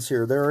lines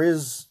here. There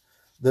is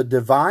the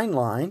divine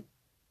line,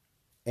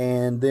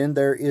 and then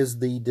there is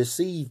the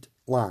deceived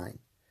line.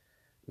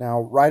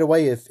 Now, right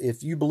away,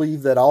 if you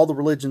believe that all the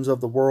religions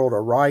of the world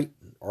are right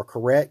or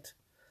correct,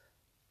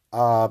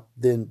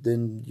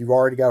 then you've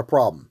already got a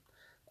problem.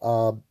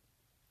 And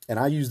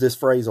I use this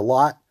phrase a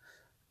lot.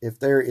 If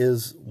there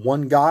is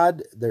one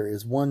God, there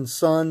is one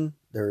Son,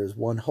 there is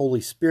one Holy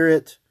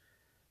Spirit,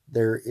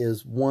 there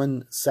is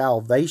one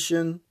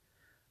salvation.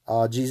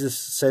 Jesus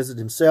says it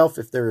himself.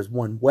 If there is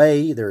one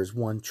way, there is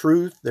one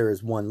truth, there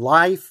is one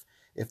life.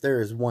 If there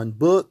is one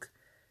book,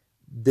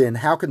 then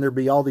how can there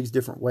be all these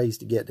different ways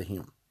to get to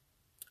him?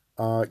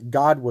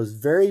 God was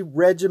very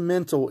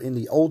regimental in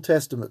the Old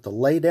Testament to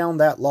lay down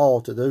that law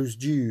to those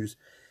Jews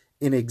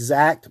in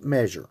exact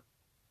measure.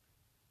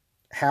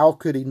 How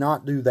could he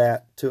not do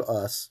that to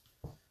us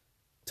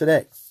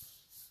today,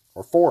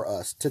 or for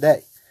us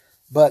today?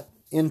 But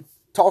in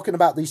talking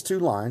about these two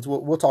lines,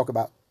 we'll talk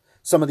about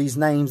some of these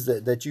names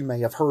that you may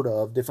have heard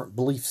of, different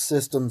belief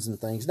systems and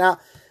things. Now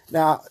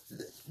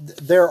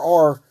there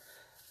are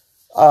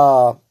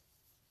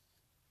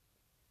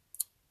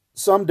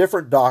some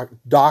different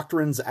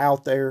doctrines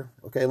out there.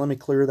 Okay, let me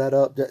clear that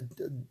up.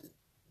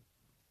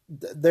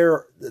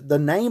 The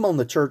name on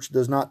the church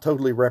does not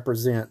totally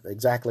represent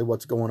exactly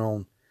what's going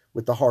on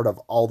with the heart of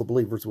all the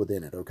believers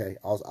within it. Okay,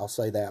 I'll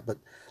say that. But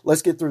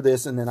let's get through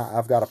this, and then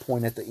I've got a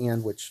point at the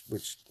end which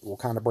will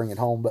kind of bring it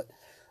home. But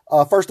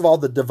first of all,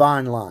 the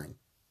divine line.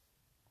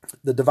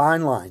 The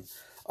divine line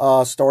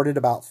started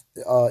about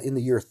in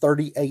the year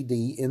 30 AD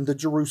in the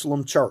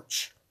Jerusalem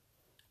church.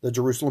 The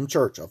Jerusalem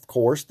church, of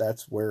course,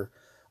 that's where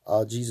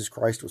Jesus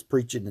Christ was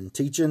preaching and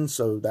teaching,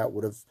 so that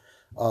would have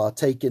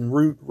taken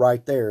root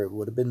right there. It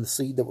would have been the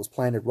seed that was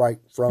planted right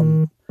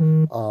from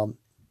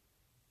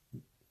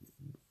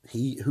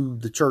he who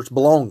the church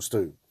belongs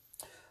to.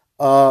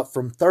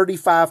 From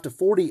 35 to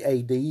 40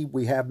 AD,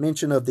 we have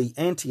mention of the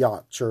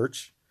Antioch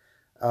church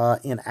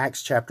in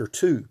Acts chapter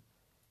 2.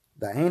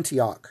 The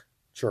Antioch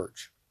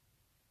church.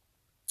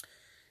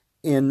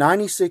 In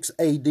 96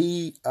 AD,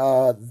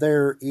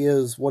 there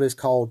is what is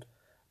called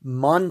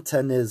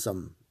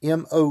Montanism.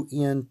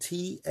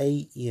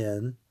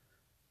 Montanism.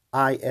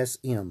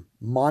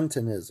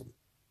 Montanism.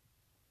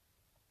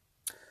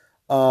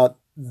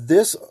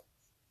 This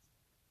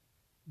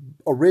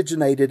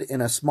originated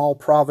in a small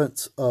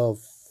province of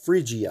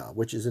Phrygia,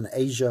 which is in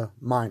Asia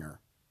Minor.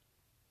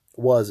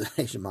 Was in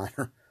Asia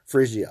Minor,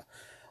 Phrygia.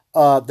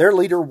 Their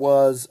leader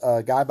was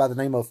a guy by the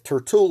name of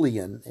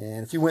Tertullian.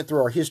 And if you went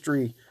through our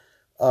history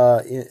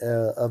of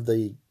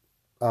the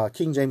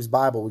King James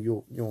Bible,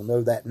 you'll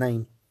know that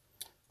name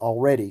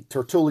already.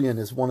 Tertullian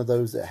is one of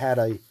those that had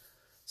a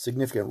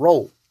significant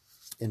role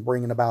in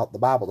bringing about the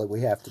Bible that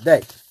we have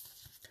today.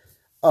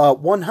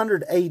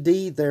 100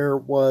 AD, there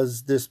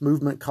was this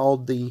movement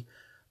called the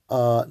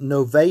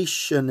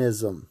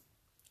Novatianism.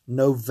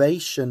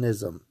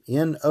 Novatianism.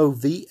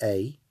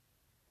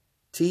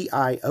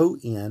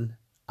 Novatianism.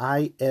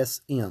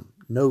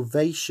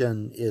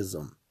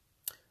 Novatianism.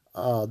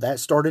 That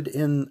started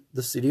in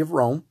the city of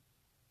Rome.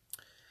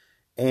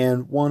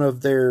 And one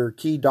of their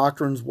key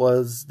doctrines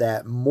was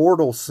that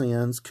mortal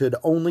sins could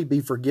only be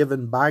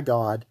forgiven by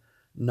God,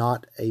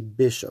 not a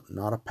bishop,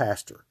 not a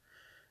pastor.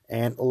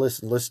 And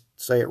listen, let's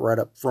say it right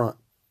up front.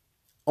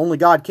 Only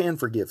God can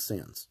forgive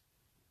sins.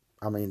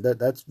 I mean,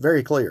 that's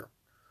very clear.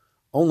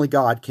 Only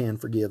God can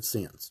forgive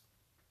sins.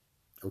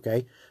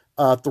 Okay?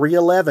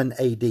 311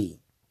 AD.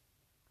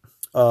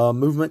 A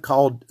movement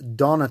called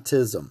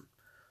Donatism.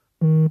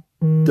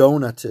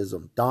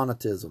 Donatism. Donatism.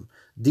 Donatism.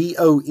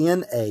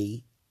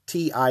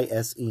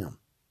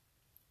 Donatism.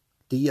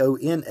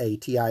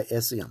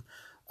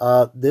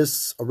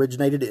 This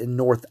originated in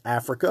North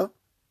Africa.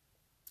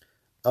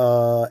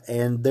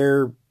 And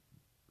they're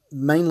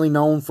mainly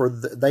known for,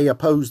 they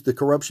opposed the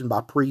corruption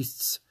by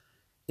priests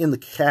in the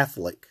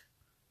Catholic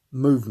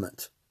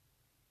movement.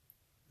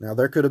 Now,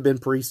 there could have been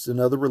priests in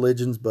other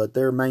religions, but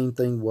their main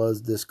thing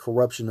was this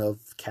corruption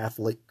of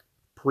Catholic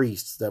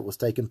priests that was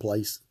taking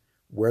place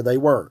where they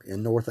were,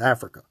 in North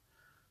Africa.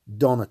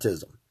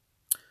 Donatism.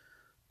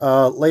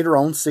 Later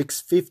on,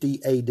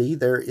 650 AD,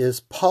 there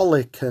is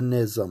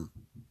Paulicanism.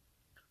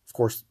 Of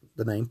course,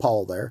 the name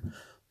Paul there.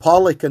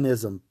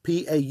 Paulicanism.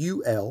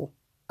 Paulicanism.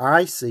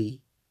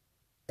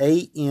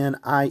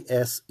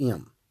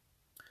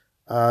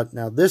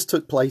 Now, this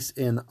took place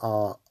in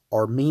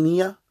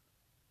Armenia.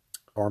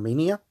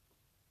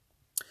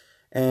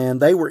 and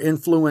they were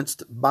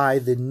influenced by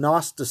the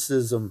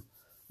Gnosticism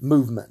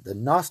movement. The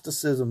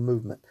Gnosticism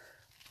movement.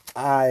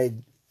 I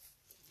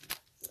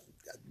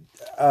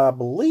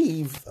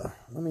believe,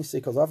 let me see,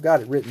 because I've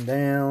got it written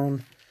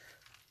down.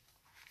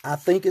 I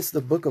think it's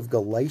the book of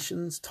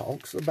Galatians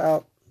talks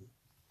about,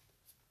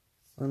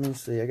 let me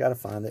see, I got to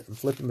find it. I'm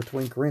flipping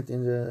between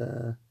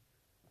Corinthians.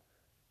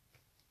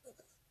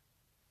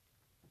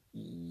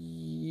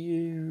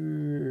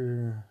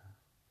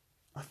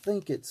 I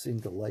think it's in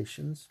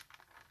Galatians.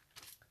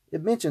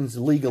 It mentions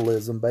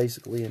legalism,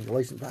 basically, in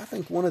Galatians. But I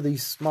think one of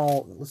these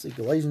small, let's see,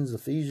 Galatians,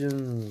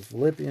 Ephesians,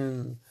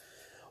 Philippians,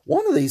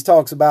 one of these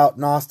talks about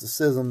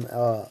Gnosticism.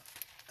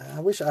 I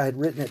wish I had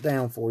written it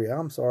down for you.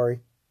 I'm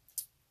sorry.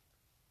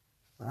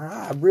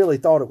 I really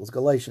thought it was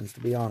Galatians, to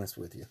be honest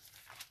with you.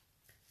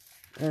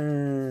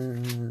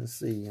 Let's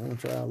see. I'm going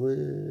to try a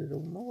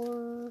little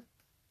more.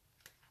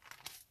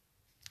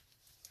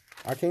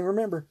 I can't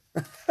remember.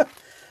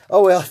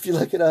 Oh, well, if you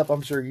look it up,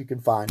 I'm sure you can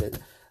find it.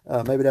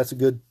 Maybe that's a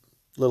good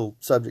little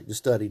subject to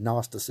study,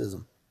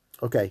 Gnosticism.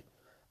 Okay.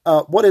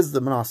 What is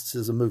the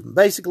Gnosticism movement?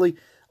 Basically,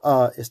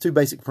 it's two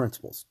basic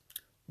principles.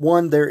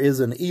 One, there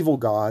is an evil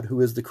God who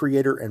is the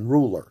creator and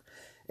ruler.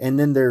 And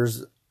then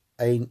there's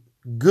a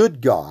good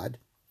God,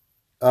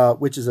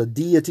 which is a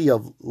deity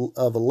of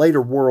a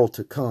later world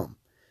to come.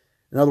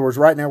 In other words,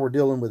 right now we're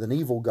dealing with an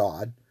evil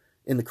God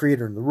in the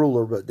creator and the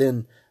ruler, but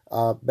then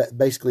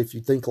basically if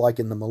you think like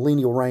in the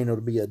millennial reign, it'll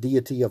be a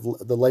deity of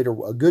the later,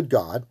 a good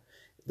God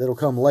that'll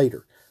come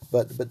later.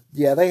 But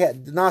yeah, they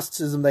had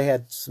Gnosticism, they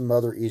had some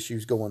other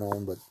issues going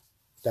on, but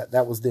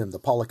that was them, the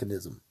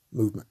Polycanism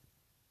movement.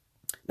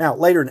 Now,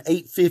 later in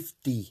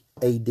 850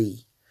 AD,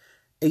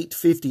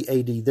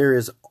 there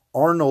is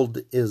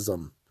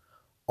Arnoldism.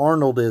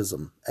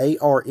 Arnoldism,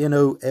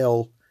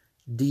 Arnoldism.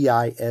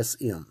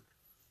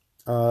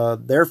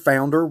 Their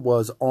founder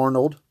was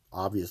Arnold,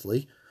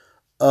 obviously,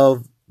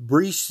 of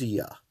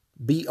Brescia,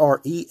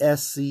 Brescia,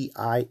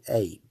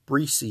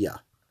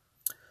 Brescia.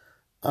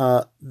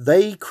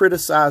 They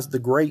criticized the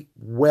great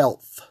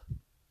wealth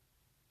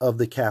of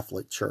the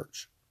Catholic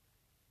Church.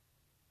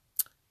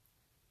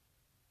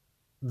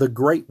 The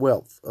great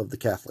wealth of the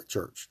Catholic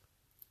Church.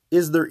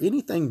 Is there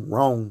anything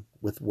wrong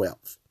with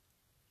wealth?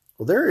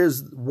 Well, there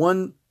is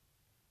one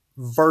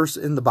verse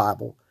in the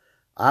Bible,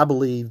 I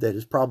believe, that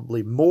is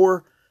probably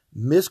more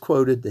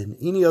misquoted than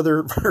any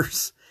other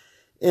verse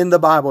in the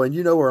Bible. And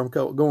you know where I'm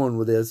going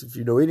with this if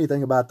you know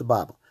anything about the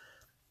Bible.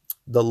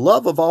 The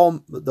love of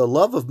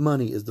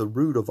money is the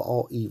root of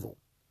all evil.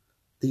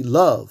 The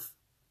love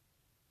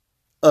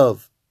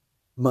of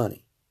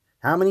money.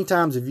 How many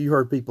times have you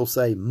heard people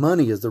say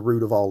money is the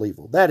root of all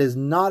evil? That is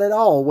not at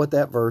all what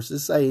that verse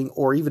is saying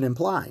or even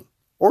implying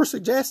or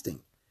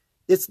suggesting.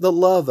 It's the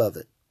love of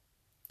it.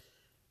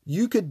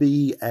 You could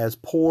be as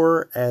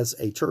poor as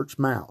a church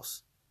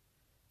mouse.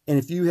 And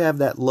if you have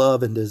that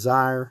love and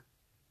desire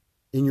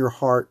in your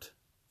heart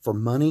for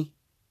money,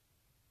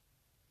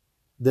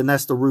 then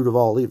that's the root of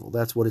all evil.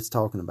 That's what it's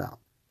talking about.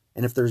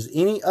 And if there's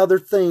any other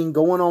thing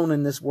going on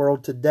in this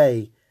world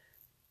today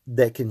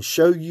that can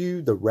show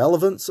you the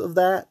relevance of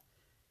that,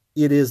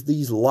 it is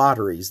these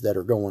lotteries that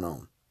are going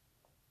on.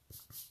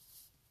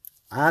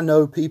 I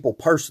know people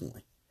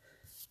personally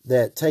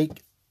that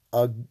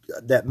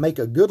make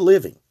a good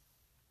living,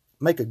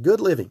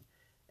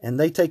 and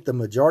they take the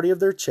majority of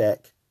their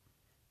check,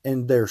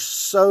 and they're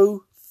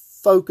so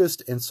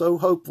focused and so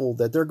hopeful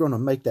that they're going to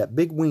make that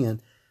big win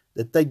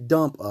that they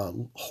dump a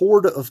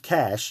hoard of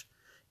cash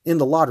in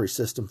the lottery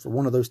system for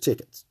one of those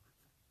tickets.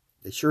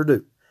 They sure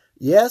do.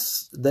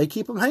 Yes, they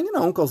keep them hanging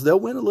on because they'll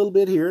win a little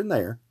bit here and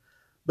there,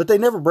 but they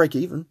never break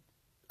even.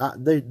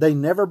 They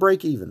never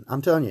break even,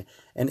 I'm telling you.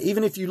 And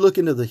even if you look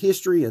into the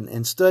history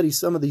and study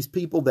some of these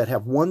people that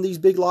have won these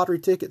big lottery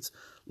tickets,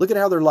 look at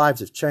how their lives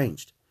have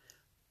changed.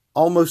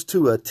 Almost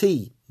to a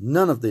T,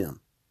 none of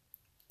them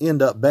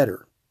end up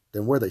better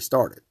than where they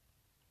started.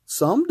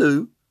 Some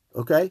do,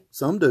 okay?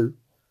 Some do,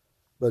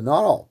 but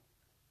not all.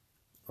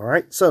 All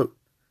right, so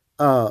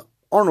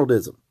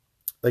Arnoldism.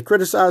 They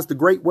criticize the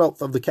great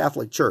wealth of the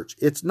Catholic Church.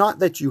 It's not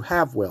that you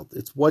have wealth.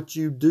 It's what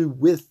you do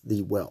with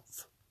the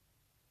wealth.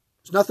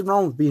 There's nothing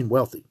wrong with being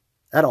wealthy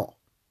at all.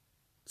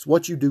 It's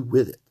what you do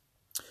with it.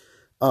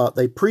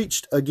 They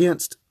preached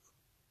against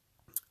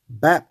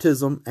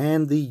baptism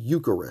and the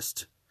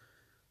Eucharist.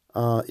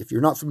 If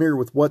you're not familiar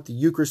with what the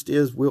Eucharist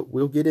is,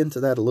 we'll get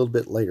into that a little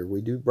bit later.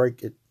 We do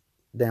break it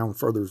down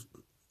further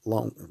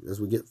along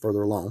as we get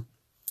further along.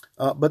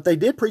 But they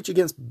did preach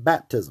against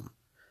baptism,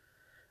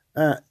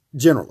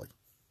 generally.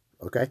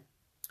 Okay.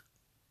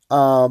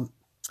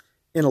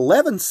 In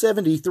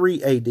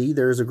 1173 AD,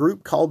 there is a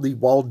group called the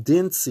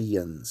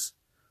Waldensians.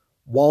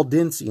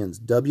 Waldensians,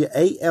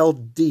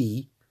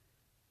 Waldensians.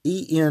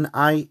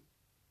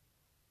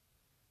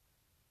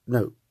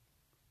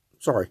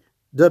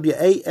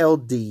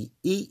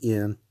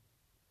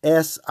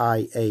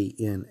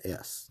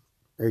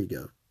 There you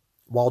go.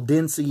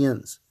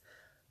 Waldensians.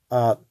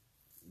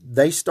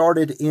 They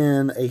started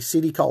in a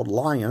city called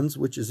Lyons,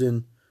 which is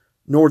in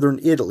northern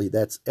Italy.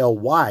 That's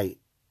Lyons,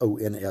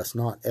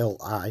 not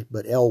Li,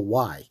 but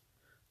Ly.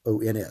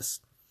 W-A-L-S-O-N-S.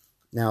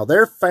 Now,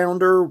 their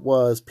founder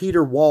was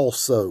Peter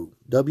Walso,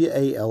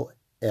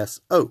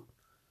 W-A-L-S-O.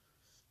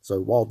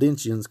 So,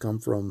 Waldensians come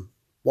from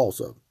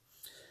Walso.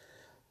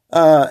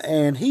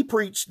 And he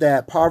preached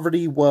that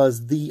poverty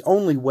was the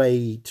only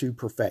way to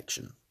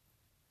perfection.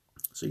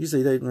 So, you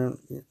see,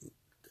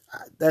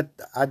 that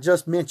I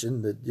just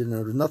mentioned that,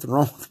 there's nothing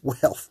wrong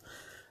with wealth.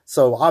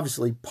 So,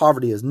 obviously,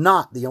 poverty is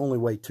not the only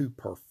way to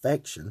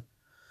perfection.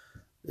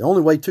 The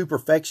only way to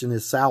perfection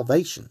is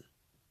salvation.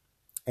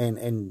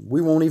 And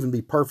we won't even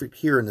be perfect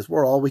here in this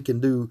world. All we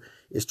can do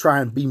is try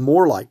and be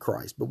more like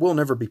Christ. But we'll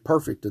never be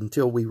perfect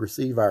until we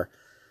receive our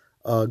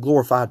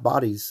glorified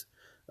bodies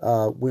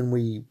when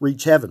we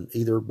reach heaven,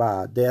 either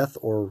by death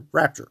or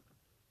rapture.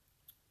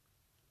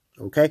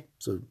 Okay?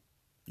 So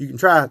you can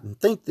try and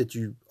think that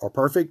you are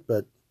perfect,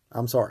 but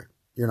I'm sorry,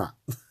 you're not.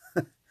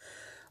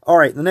 All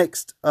right, the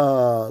next,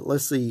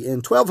 let's see,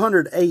 in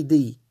 1200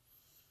 A.D.,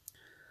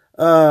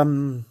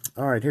 all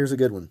right, here's a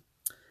good one.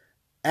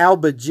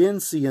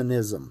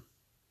 Albigensianism.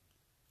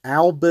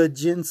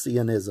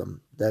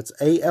 Albigensianism. That's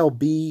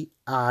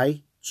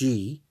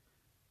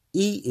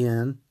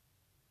Albigensianism.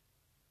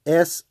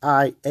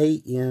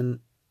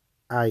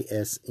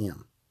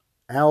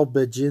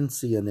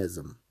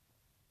 Albigensianism.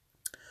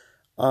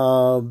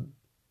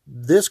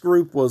 This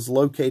group was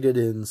located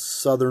in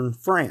southern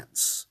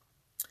France.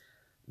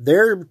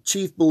 Their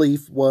chief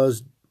belief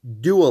was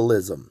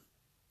dualism.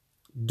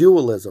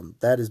 Dualism.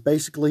 That is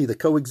basically the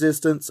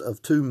coexistence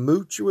of two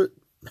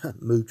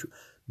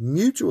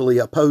mutually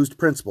opposed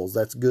principles.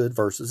 That's good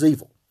versus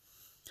evil.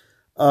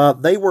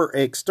 They were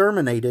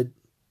exterminated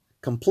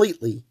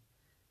completely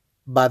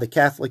by the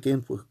Catholic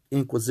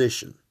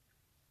Inquisition.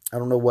 I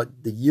don't know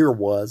what the year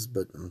was,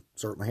 but it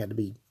certainly had to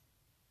be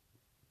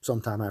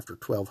sometime after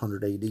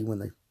 1200 AD when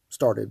they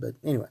started. But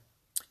anyway,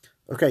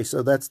 okay,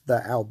 so that's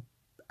the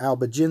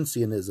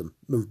Albigensianism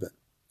movement.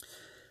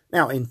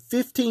 Now, in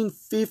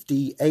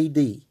 1550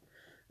 AD,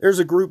 there's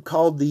a group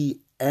called the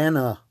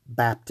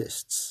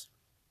Anabaptists.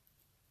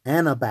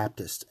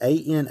 Anabaptists,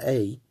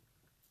 Anabaptists,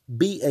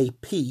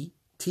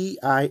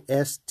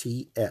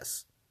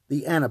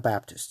 the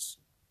Anabaptists.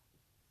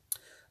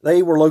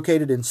 They were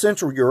located in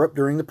Central Europe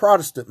during the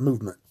Protestant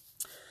movement.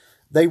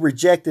 They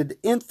rejected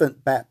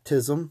infant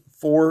baptism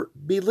for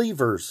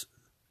believers'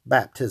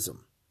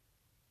 baptism.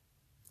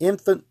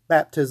 Infant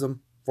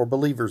baptism for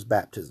believers'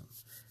 baptism.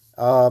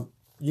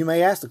 You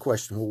may ask the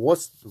question, well,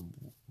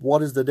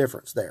 what is the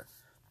difference there?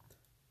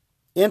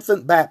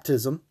 Infant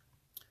baptism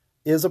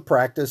is a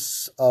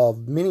practice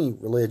of many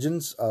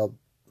religions. A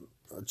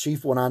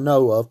chief one I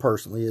know of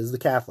personally is the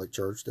Catholic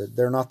Church.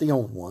 They're not the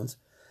only ones.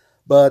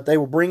 But they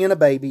will bring in a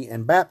baby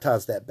and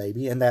baptize that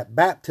baby. And that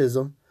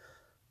baptism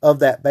of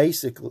that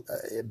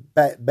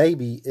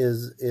baby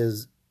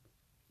is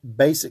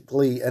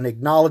basically an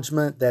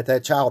acknowledgement that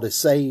that child is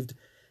saved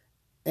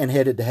and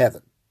headed to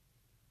heaven.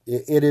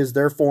 It is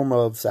their form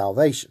of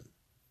salvation.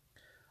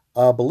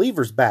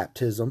 Believer's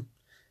baptism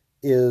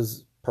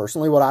is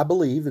personally what I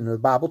believe, and the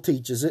Bible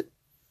teaches it.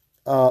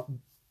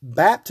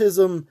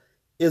 Baptism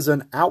is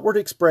an outward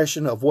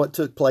expression of what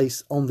took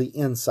place on the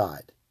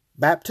inside.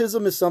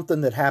 Baptism is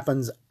something that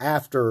happens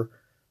after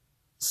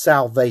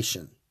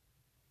salvation.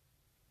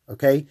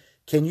 Okay?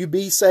 Can you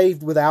be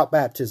saved without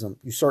baptism?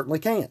 You certainly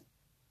can.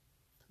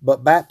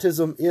 But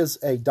baptism is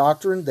a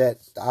doctrine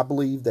that I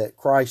believe that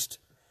Christ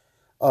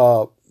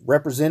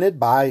represented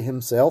by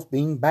himself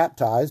being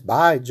baptized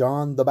by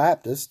John the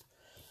Baptist.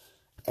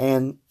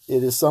 And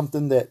it is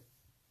something that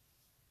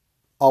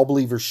all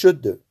believers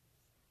should do.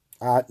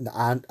 I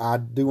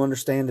do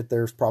understand that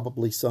there's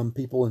probably some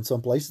people in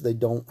some places, they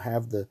don't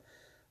have the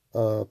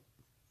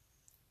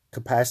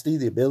capacity,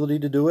 the ability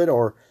to do it,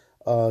 or,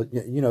 a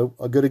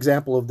good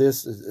example of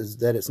this is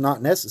that it's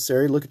not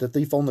necessary. Look at the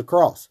thief on the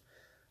cross.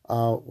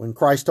 When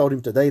Christ told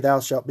him, "Today thou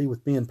shalt be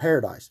with me in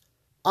paradise."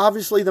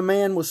 Obviously the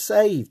man was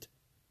saved.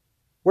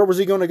 Where was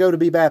he going to go to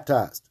be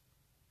baptized?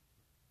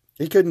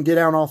 He couldn't get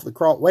down off the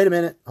cross. Wait a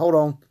minute. Hold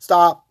on.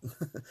 Stop.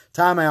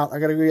 Time out. I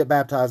got to go get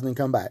baptized and then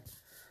come back.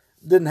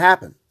 Didn't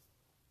happen.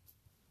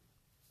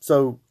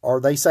 So are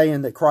they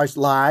saying that Christ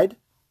lied?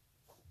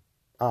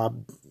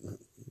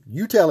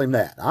 You tell him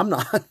that. I'm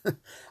not.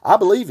 I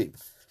believe him.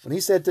 When he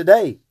said,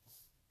 "Today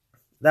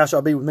thou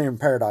shalt be with me in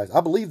paradise,"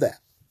 I believe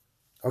that.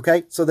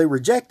 Okay? So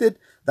the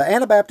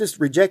Anabaptists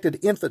rejected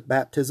infant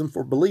baptism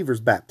for believers'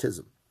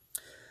 baptism.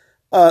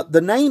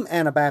 The name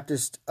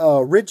Anabaptist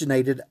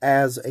originated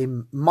as a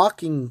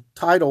mocking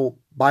title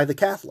by the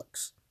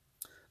Catholics.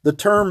 The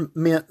term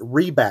meant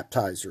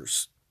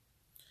rebaptizers.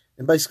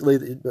 And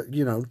basically,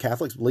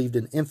 Catholics believed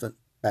in infant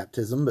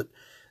baptism, but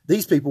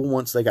these people,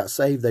 once they got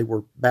saved, they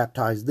were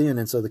baptized then,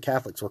 and so the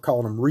Catholics were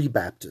calling them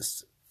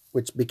rebaptists,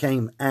 which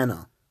became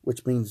Anna,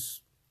 which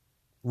means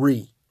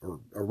or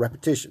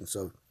repetition,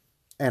 so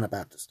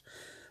Anabaptist.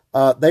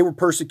 They were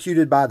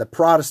persecuted by the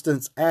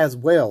Protestants as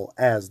well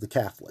as the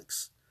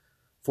Catholics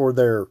for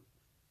their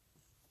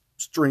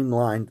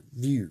streamlined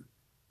view.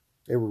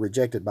 They were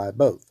rejected by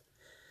both.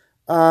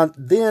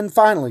 Then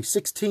finally,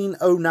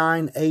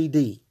 1609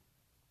 AD,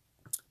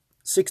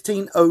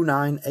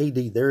 1609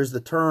 AD. There's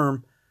the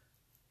term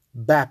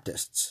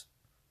Baptists.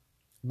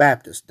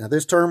 Baptist. Now,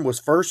 this term was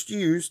first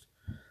used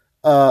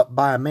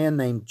by a man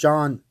named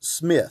John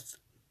Smyth.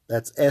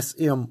 That's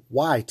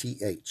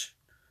Smyth.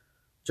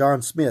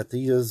 John Smyth.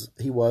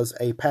 He was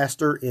a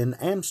pastor in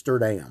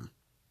Amsterdam.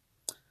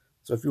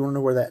 So if you want to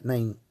know where that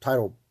name,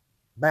 title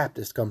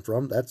Baptist, come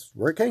from, that's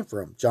where it came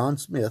from. John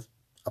Smyth,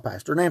 a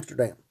pastor in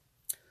Amsterdam.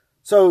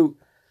 So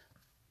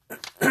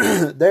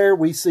there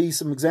we see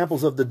some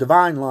examples of the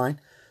divine line.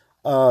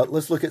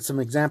 Let's look at some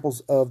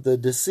examples of the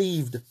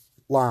deceived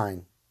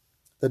line.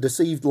 The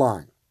deceived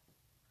line.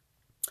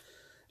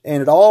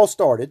 And it all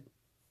started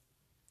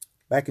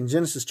back in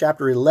Genesis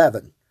chapter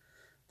 11.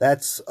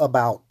 That's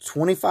about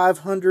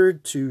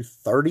 2500 to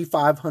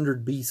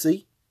 3500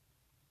 BC.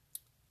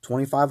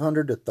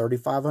 2500 to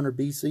 3500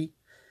 BC.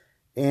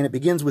 And it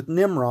begins with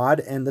Nimrod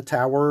and the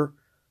Tower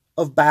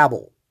of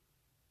Babel.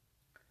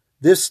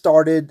 This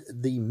started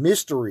the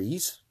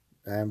mysteries,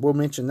 and we'll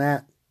mention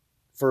that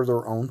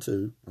further on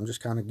too. I'm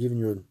just kind of giving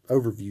you an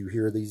overview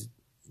here of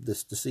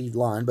this deceived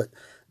line. But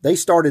they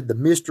started the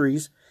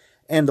mysteries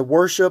and the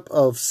worship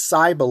of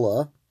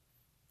Cybele.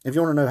 If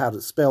you want to know how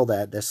to spell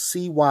that, that's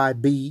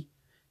Cybele.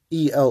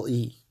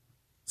 Cybele.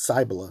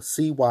 Cybele.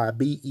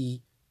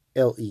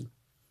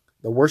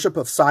 The worship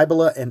of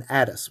Cybele and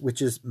Attis,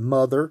 which is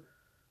mother,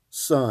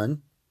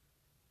 son,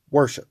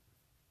 worship.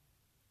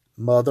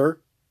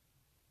 Mother,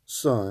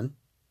 son,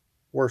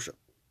 worship.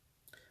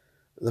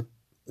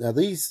 Now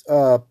these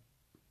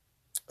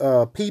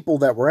people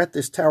that were at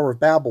this Tower of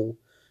Babel,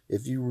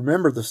 if you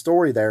remember the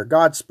story there,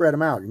 God spread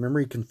them out. Remember,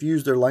 he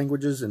confused their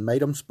languages and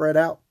made them spread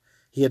out?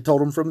 He had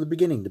told them from the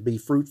beginning to be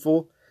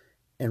fruitful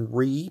and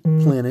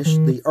replenish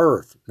the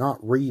earth. Not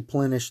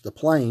replenish the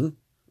plain,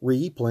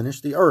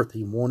 replenish the earth.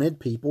 He wanted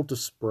people to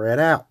spread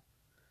out.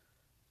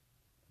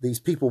 These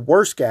people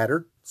were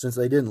scattered. Since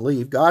they didn't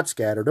leave, God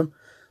scattered them.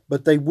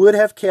 But they would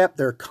have kept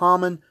their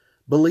common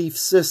belief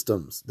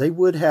systems. They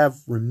would have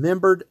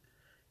remembered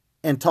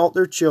and taught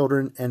their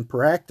children and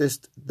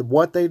practiced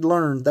what they'd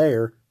learned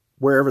there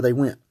wherever they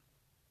went.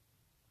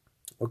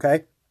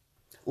 Okay?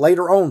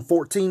 Later on,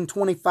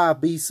 1425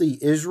 BC,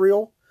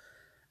 Israel,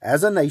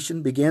 as a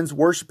nation, begins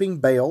worshiping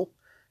Baal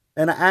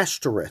and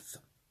Ashtoreth.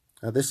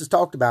 Now, this is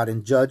talked about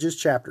in Judges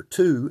chapter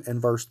 2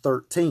 and verse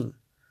 13.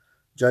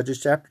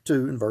 Judges chapter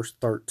 2 and verse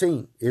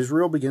 13.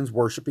 Israel begins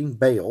worshiping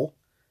Baal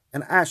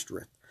and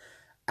Ashtoreth.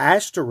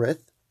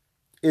 Ashtoreth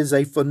is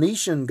a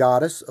Phoenician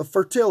goddess of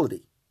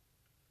fertility.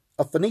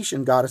 A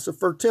Phoenician goddess of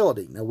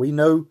fertility. Now, we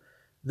know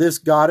this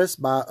goddess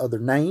by other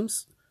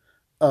names.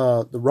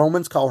 The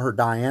Romans call her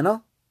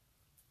Diana.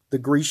 The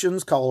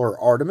Grecians call her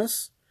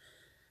Artemis.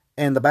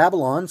 And the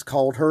Babylons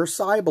called her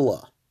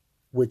Cybele,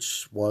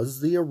 which was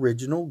the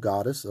original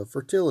goddess of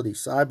fertility,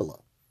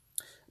 Cybele.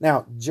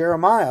 Now,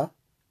 Jeremiah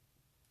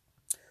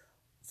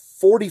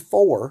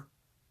 44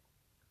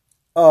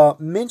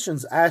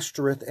 mentions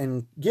Ashtoreth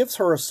and gives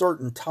her a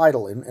certain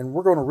title. And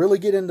we're going to really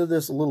get into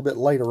this a little bit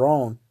later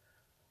on.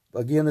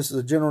 Again, this is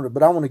a general,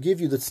 but I want to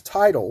give you this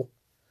title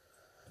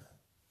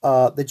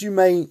that you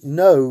may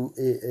know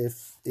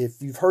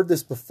if you've heard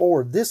this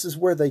before. This is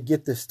where they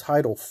get this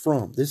title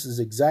from. This is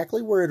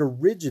exactly where it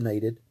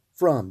originated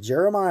from.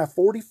 Jeremiah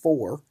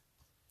 44,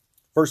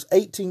 verse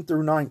 18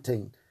 through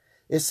 19.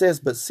 It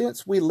says, "But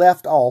since we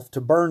left off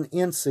to burn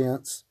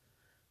incense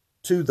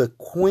to the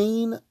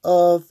Queen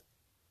of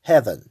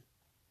Heaven."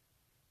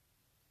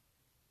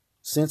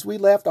 Since we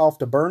left off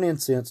to burn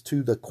incense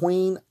to the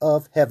Queen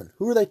of Heaven.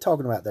 Who are they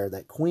talking about there?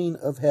 That Queen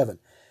of Heaven.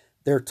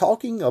 They're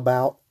talking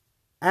about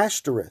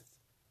Ashtoreth.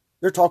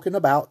 They're talking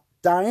about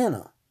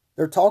Diana.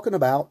 They're talking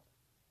about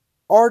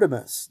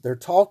Artemis. They're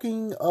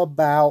talking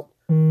about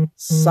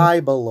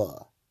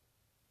Cybele.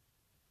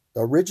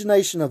 The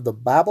origination of the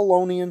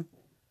Babylonian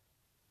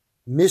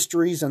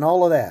mysteries and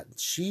all of that.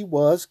 She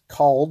was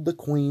called the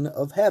Queen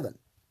of Heaven.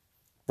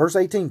 Verse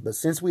 18, "But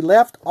since we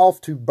left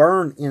off to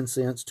burn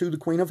incense to the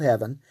Queen of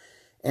Heaven,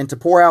 and to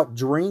pour out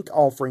drink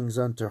offerings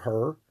unto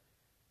her,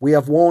 we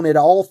have wanted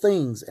all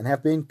things, and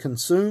have been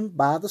consumed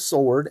by the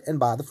sword and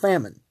by the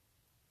famine.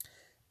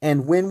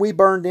 And when we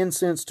burned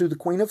incense to the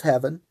Queen of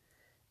Heaven,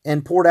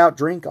 and poured out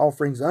drink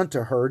offerings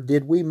unto her,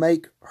 did we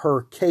make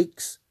her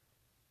cakes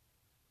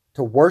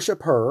to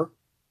worship her,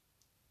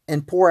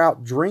 and pour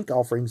out drink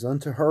offerings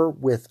unto her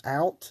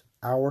without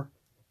our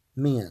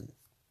men."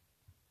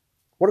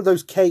 What are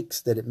those cakes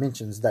that it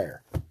mentions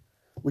there?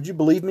 Would you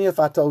believe me if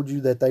I told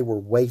you that they were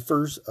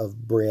wafers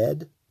of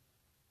bread?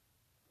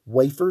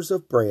 Wafers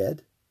of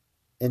bread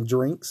and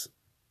drinks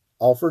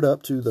offered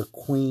up to the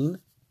Queen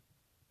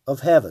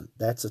of Heaven.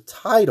 That's a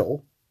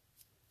title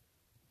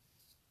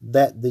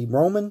that the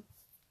Roman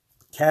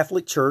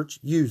Catholic Church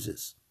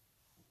uses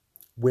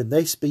when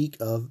they speak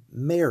of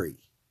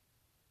Mary.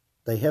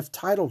 They have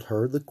titled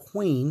her the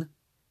Queen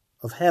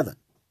of Heaven.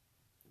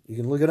 You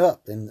can look it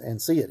up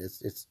and see it.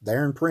 It's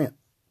there in print.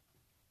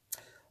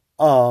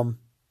 All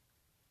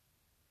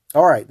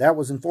right, that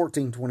was in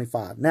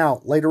 1425.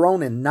 Now, later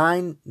on in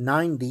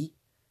 990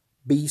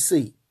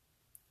 BC,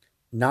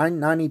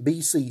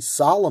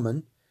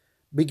 Solomon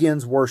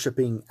begins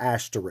worshiping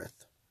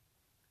Ashtoreth.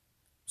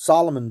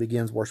 Solomon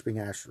begins worshiping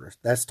Ashtoreth.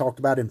 That's talked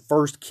about in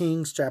 1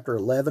 Kings chapter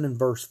 11 and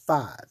verse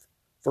 5.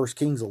 1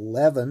 Kings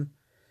 11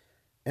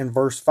 and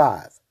verse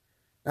 5.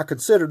 Now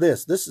consider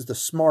this. This is the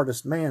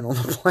smartest man on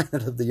the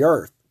planet of the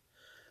earth.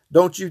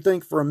 Don't you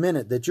think for a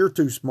minute that you're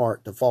too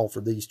smart to fall for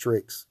these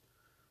tricks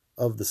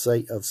of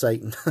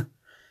Satan.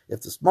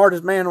 If the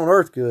smartest man on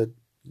earth could,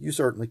 you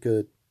certainly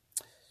could.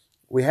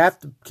 We have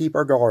to keep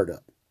our guard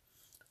up.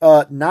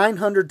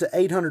 900 to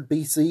 800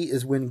 BC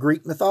is when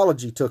Greek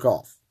mythology took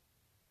off.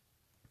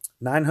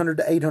 900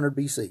 to 800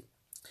 BC.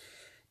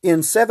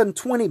 In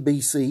 720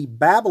 BC,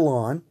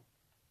 Babylon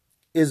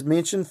is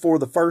mentioned for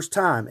the first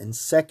time in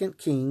 2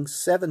 Kings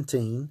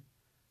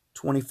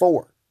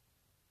 17:24.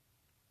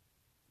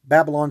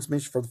 Babylon's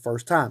mentioned for the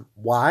first time.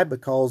 Why?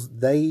 Because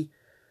they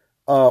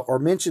are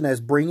mentioned as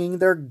bringing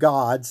their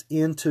gods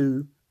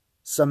into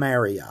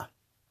Samaria.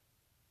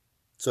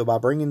 So by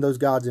bringing those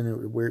gods in,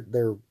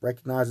 they're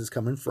recognized as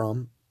coming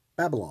from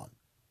Babylon.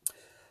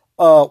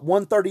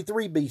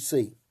 133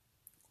 BC,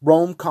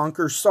 Rome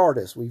conquers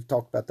Sardis. We've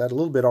talked about that a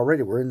little bit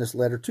already. We're in this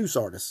letter to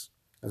Sardis,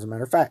 as a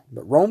matter of fact.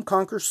 But Rome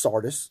conquers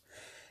Sardis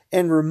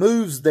and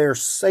removes their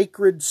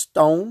sacred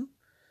stone.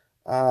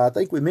 I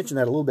think we mentioned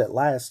that a little bit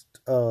last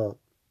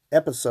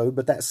episode.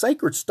 But that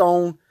sacred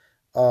stone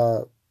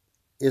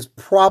is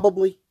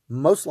probably,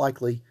 most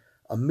likely,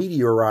 a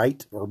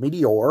meteorite, or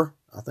meteor,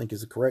 I think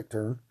is the correct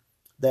term,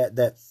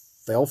 that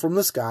fell from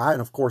the sky.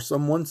 And of course,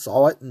 someone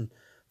saw it and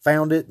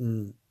found it,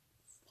 and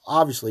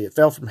obviously it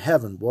fell from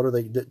heaven. What are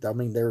they? I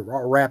mean, they're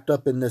wrapped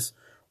up in this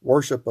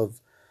worship of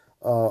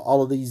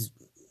all of these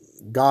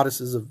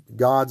gods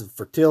of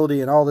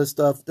fertility and all this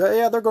stuff.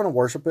 Yeah, they're going to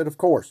worship it, of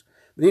course.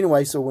 But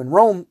anyway, so when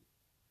Rome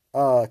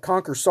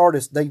conquers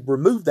Sardis, they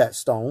remove that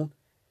stone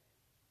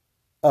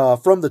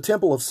from the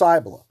temple of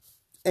Cybele.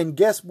 And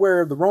guess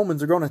where the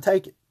Romans are going to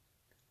take it?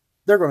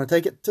 They're going to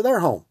take it to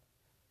their home.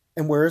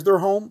 And where is their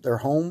home? Their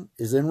home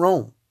is in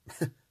Rome.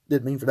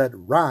 Didn't mean for that to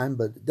rhyme,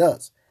 but it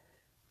does.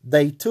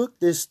 They took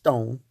this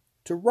stone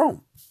to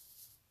Rome.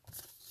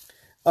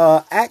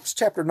 Acts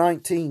chapter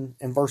 19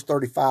 and verse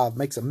 35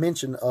 makes a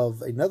mention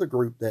of another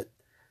group that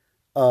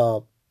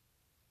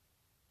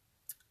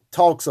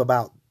talks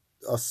about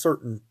a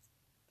certain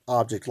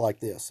object like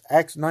this.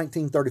 Acts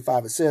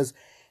 19:35, it says,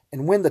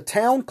 "And when the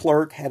town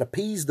clerk had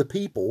appeased the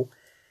people,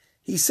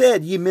 he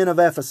said, Ye men of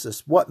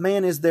Ephesus, what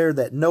man is there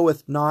that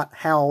knoweth not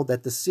how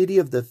that the city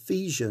of the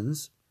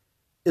Ephesians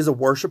is a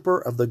worshipper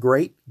of the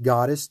great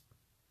goddess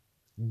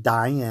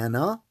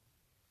Diana,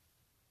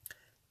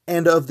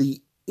 and of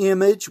the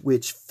image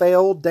which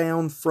fell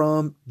down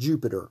from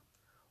Jupiter?"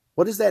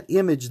 What is that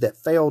image that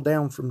fell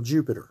down from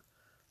Jupiter?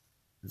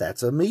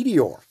 That's a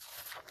meteor, or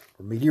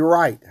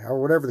meteorite,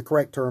 or whatever the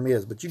correct term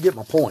is, but you get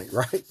my point,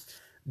 right?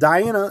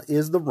 Diana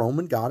is the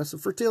Roman goddess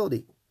of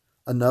fertility.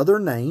 Another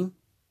name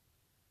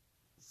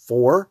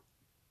for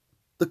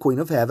the Queen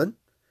of Heaven.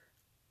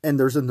 And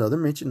there's another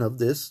mention of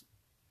this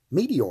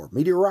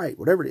meteorite,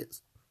 whatever it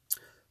is.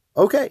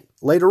 Okay,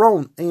 later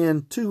on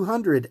in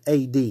 200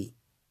 AD.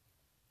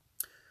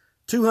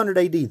 200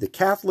 AD, the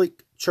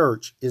Catholic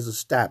Church is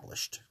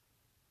established.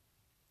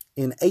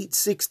 In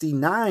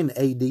 869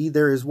 AD,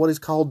 there is what is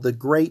called the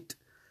Great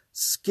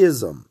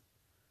Schism.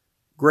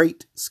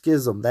 Great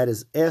Schism, that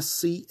is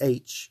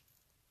SCHISM.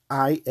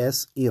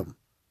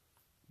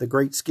 The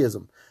Great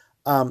Schism.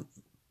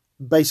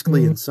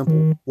 Basically, in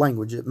simple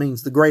language, it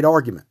means the Great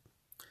Argument.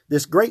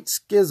 This Great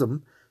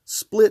Schism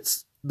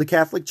splits the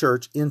Catholic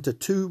Church into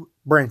two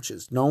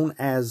branches, known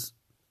as,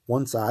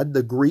 one side,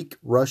 the Greek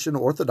Russian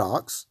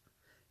Orthodox,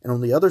 and on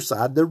the other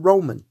side, the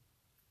Roman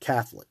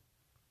Catholic.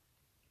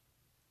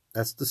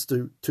 That's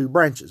the two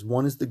branches.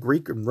 One is the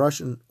Greek and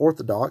Russian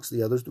Orthodox,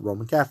 the other is the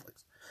Roman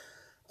Catholics.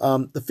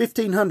 The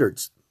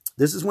 1500s,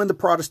 this is when the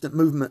Protestant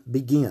movement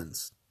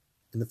begins,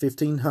 in the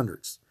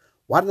 1500s.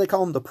 Why do they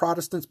call them the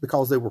Protestants?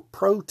 Because they were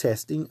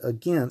protesting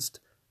against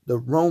the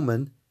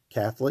Roman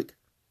Catholic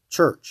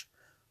Church.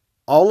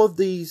 All of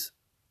these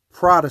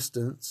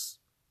Protestants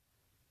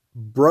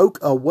broke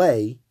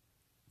away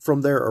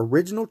from their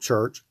original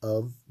church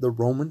of the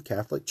Roman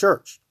Catholic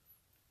Church.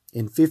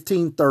 In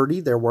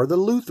 1530, there were the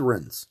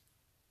Lutherans.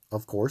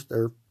 Of course,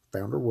 their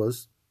founder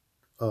was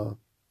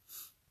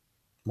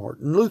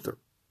Martin Luther.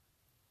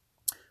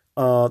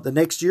 The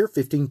next year,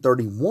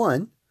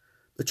 1531,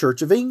 the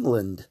Church of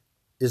England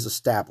is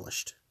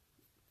established.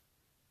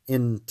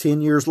 In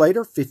 10 years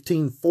later,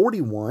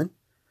 1541,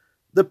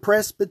 the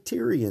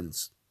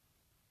Presbyterians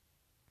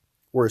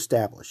were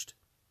established.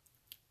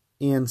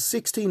 In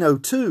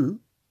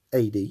 1602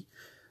 AD,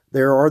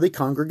 there are the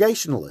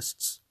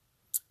Congregationalists.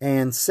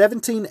 And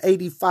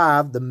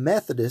 1785, the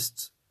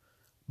Methodists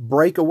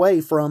break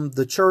away from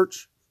the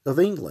Church of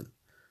England.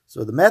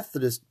 So the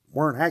Methodists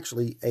weren't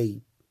actually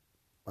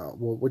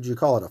what would you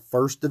call it, a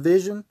first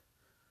division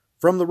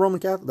from the Roman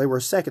Catholic. They were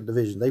a second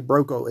division.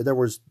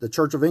 The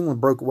Church of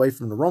England broke away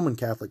from the Roman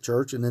Catholic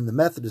Church, and then the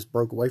Methodists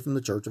broke away from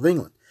the Church of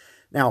England.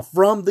 Now,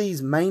 from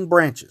these main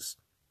branches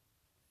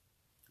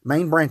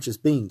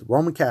being the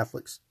Roman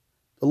Catholics,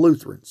 the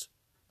Lutherans,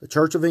 the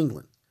Church of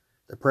England,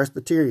 the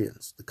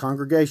Presbyterians, the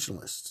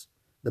Congregationalists,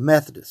 the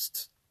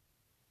Methodists,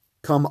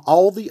 come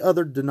all the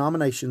other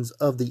denominations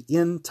of the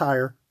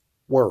entire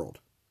world.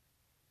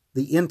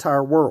 The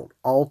entire world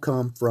all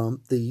come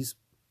from these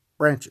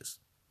branches.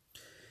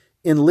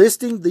 In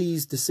listing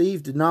these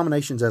deceived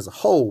denominations as a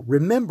whole,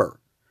 remember,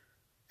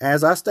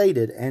 as I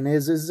stated, and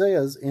as it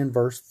says in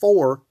verse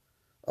 4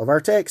 of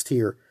our text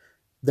here,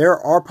 there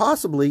are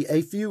possibly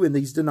a few in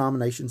these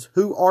denominations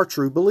who are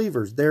true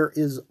believers. There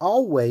is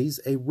always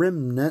a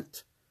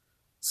remnant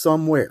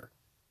somewhere.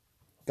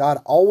 God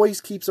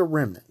always keeps a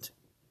remnant.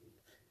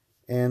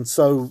 And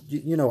so,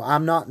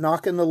 I'm not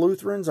knocking the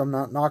Lutherans. I'm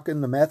not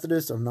knocking the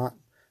Methodists. I'm not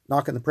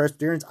knocking the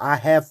Presbyterians. I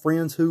have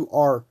friends who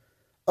are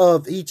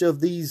of each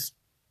of these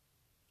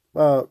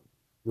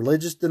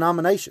religious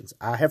denominations.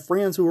 I have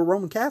friends who are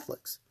Roman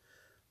Catholics,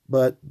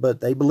 but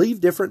they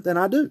believe different than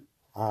I do.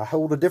 I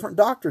hold a different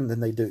doctrine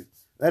than they do.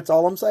 That's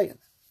all I'm saying.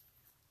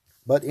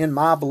 But in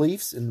my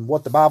beliefs and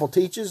what the Bible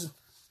teaches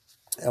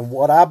and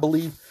what I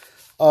believe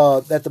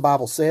that the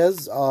Bible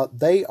says,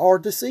 they are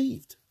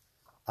deceived.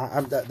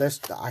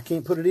 I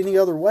can't put it any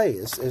other way.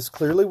 It's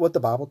clearly what the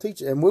Bible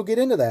teaches. And we'll get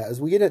into that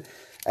as we get it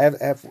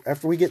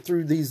after we get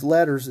through these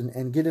letters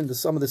and get into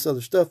some of this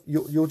other stuff.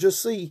 You'll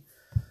just see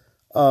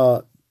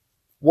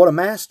what a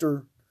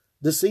master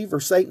deceiver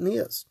Satan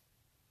is.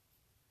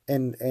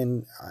 And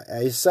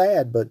it's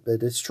sad, but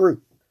it's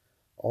true.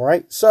 All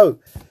right. So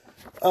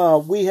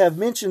we have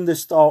mentioned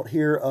this thought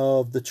here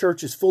of the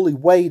church is fully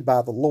weighed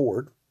by the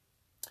Lord.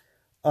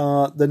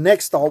 The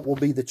next thought will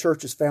be the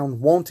church is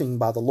found wanting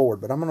by the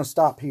Lord. But I'm going to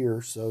stop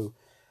here. So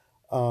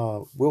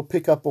we'll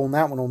pick up on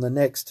that one on the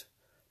next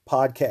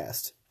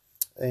podcast.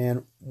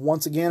 And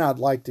once again, I'd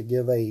like to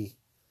give a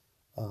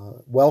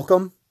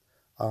welcome.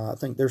 I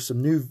think there's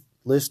some new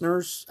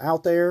listeners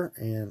out there,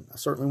 and I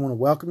certainly want to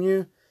welcome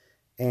you.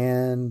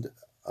 And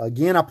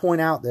again, I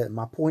point out that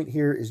my point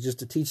here is just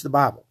to teach the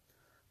Bible.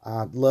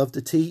 I love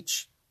to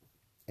teach,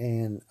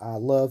 and I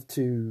love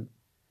to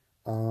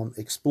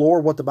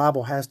explore what the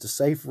Bible has to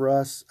say for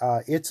us.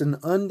 It's an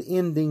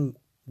unending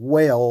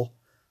well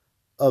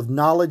of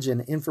knowledge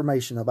and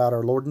information about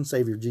our Lord and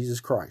Savior, Jesus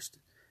Christ.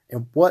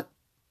 And what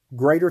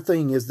greater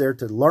thing is there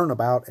to learn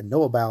about and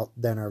know about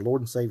than our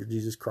Lord and Savior,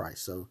 Jesus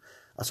Christ? So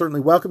I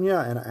certainly welcome you,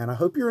 and I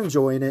hope you're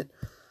enjoying it.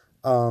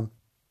 I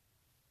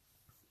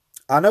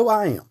know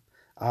I am.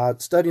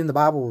 Studying the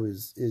Bible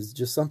is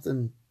just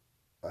something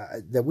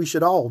that we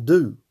should all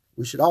do.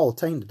 We should all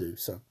attain to do.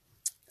 So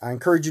I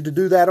encourage you to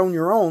do that on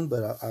your own,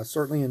 but I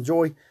certainly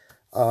enjoy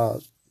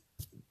the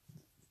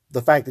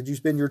fact that you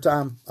spend your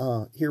time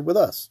here with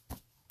us,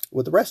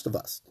 with the rest of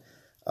us.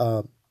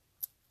 All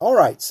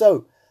right,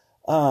 so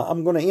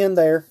I'm going to end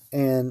there,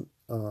 and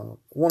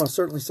want to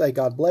certainly say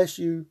God bless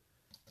you.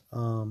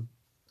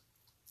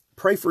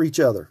 Pray for each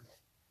other.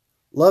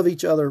 Love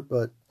each other,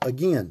 but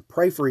again,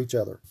 pray for each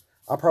other.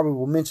 I probably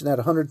will mention that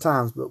 100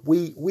 times, but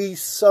we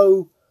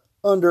so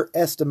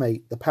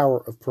underestimate the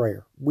power of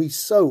prayer. We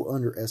so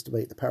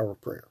underestimate the power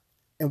of prayer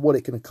and what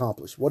it can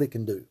accomplish, what it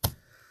can do.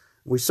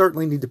 We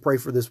certainly need to pray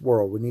for this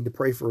world. We need to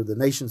pray for the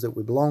nations that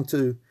we belong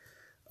to,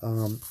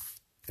 and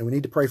we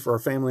need to pray for our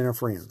family and our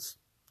friends.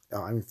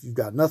 If you've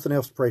got nothing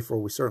else to pray for,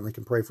 we certainly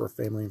can pray for our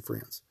family and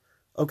friends.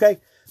 Okay,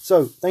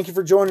 so thank you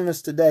for joining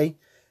us today,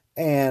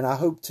 and I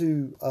hope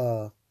you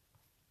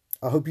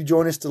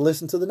join us to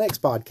listen to the next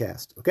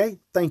podcast. Okay,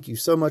 thank you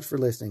so much for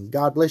listening.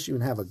 God bless you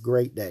and have a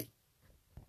great day.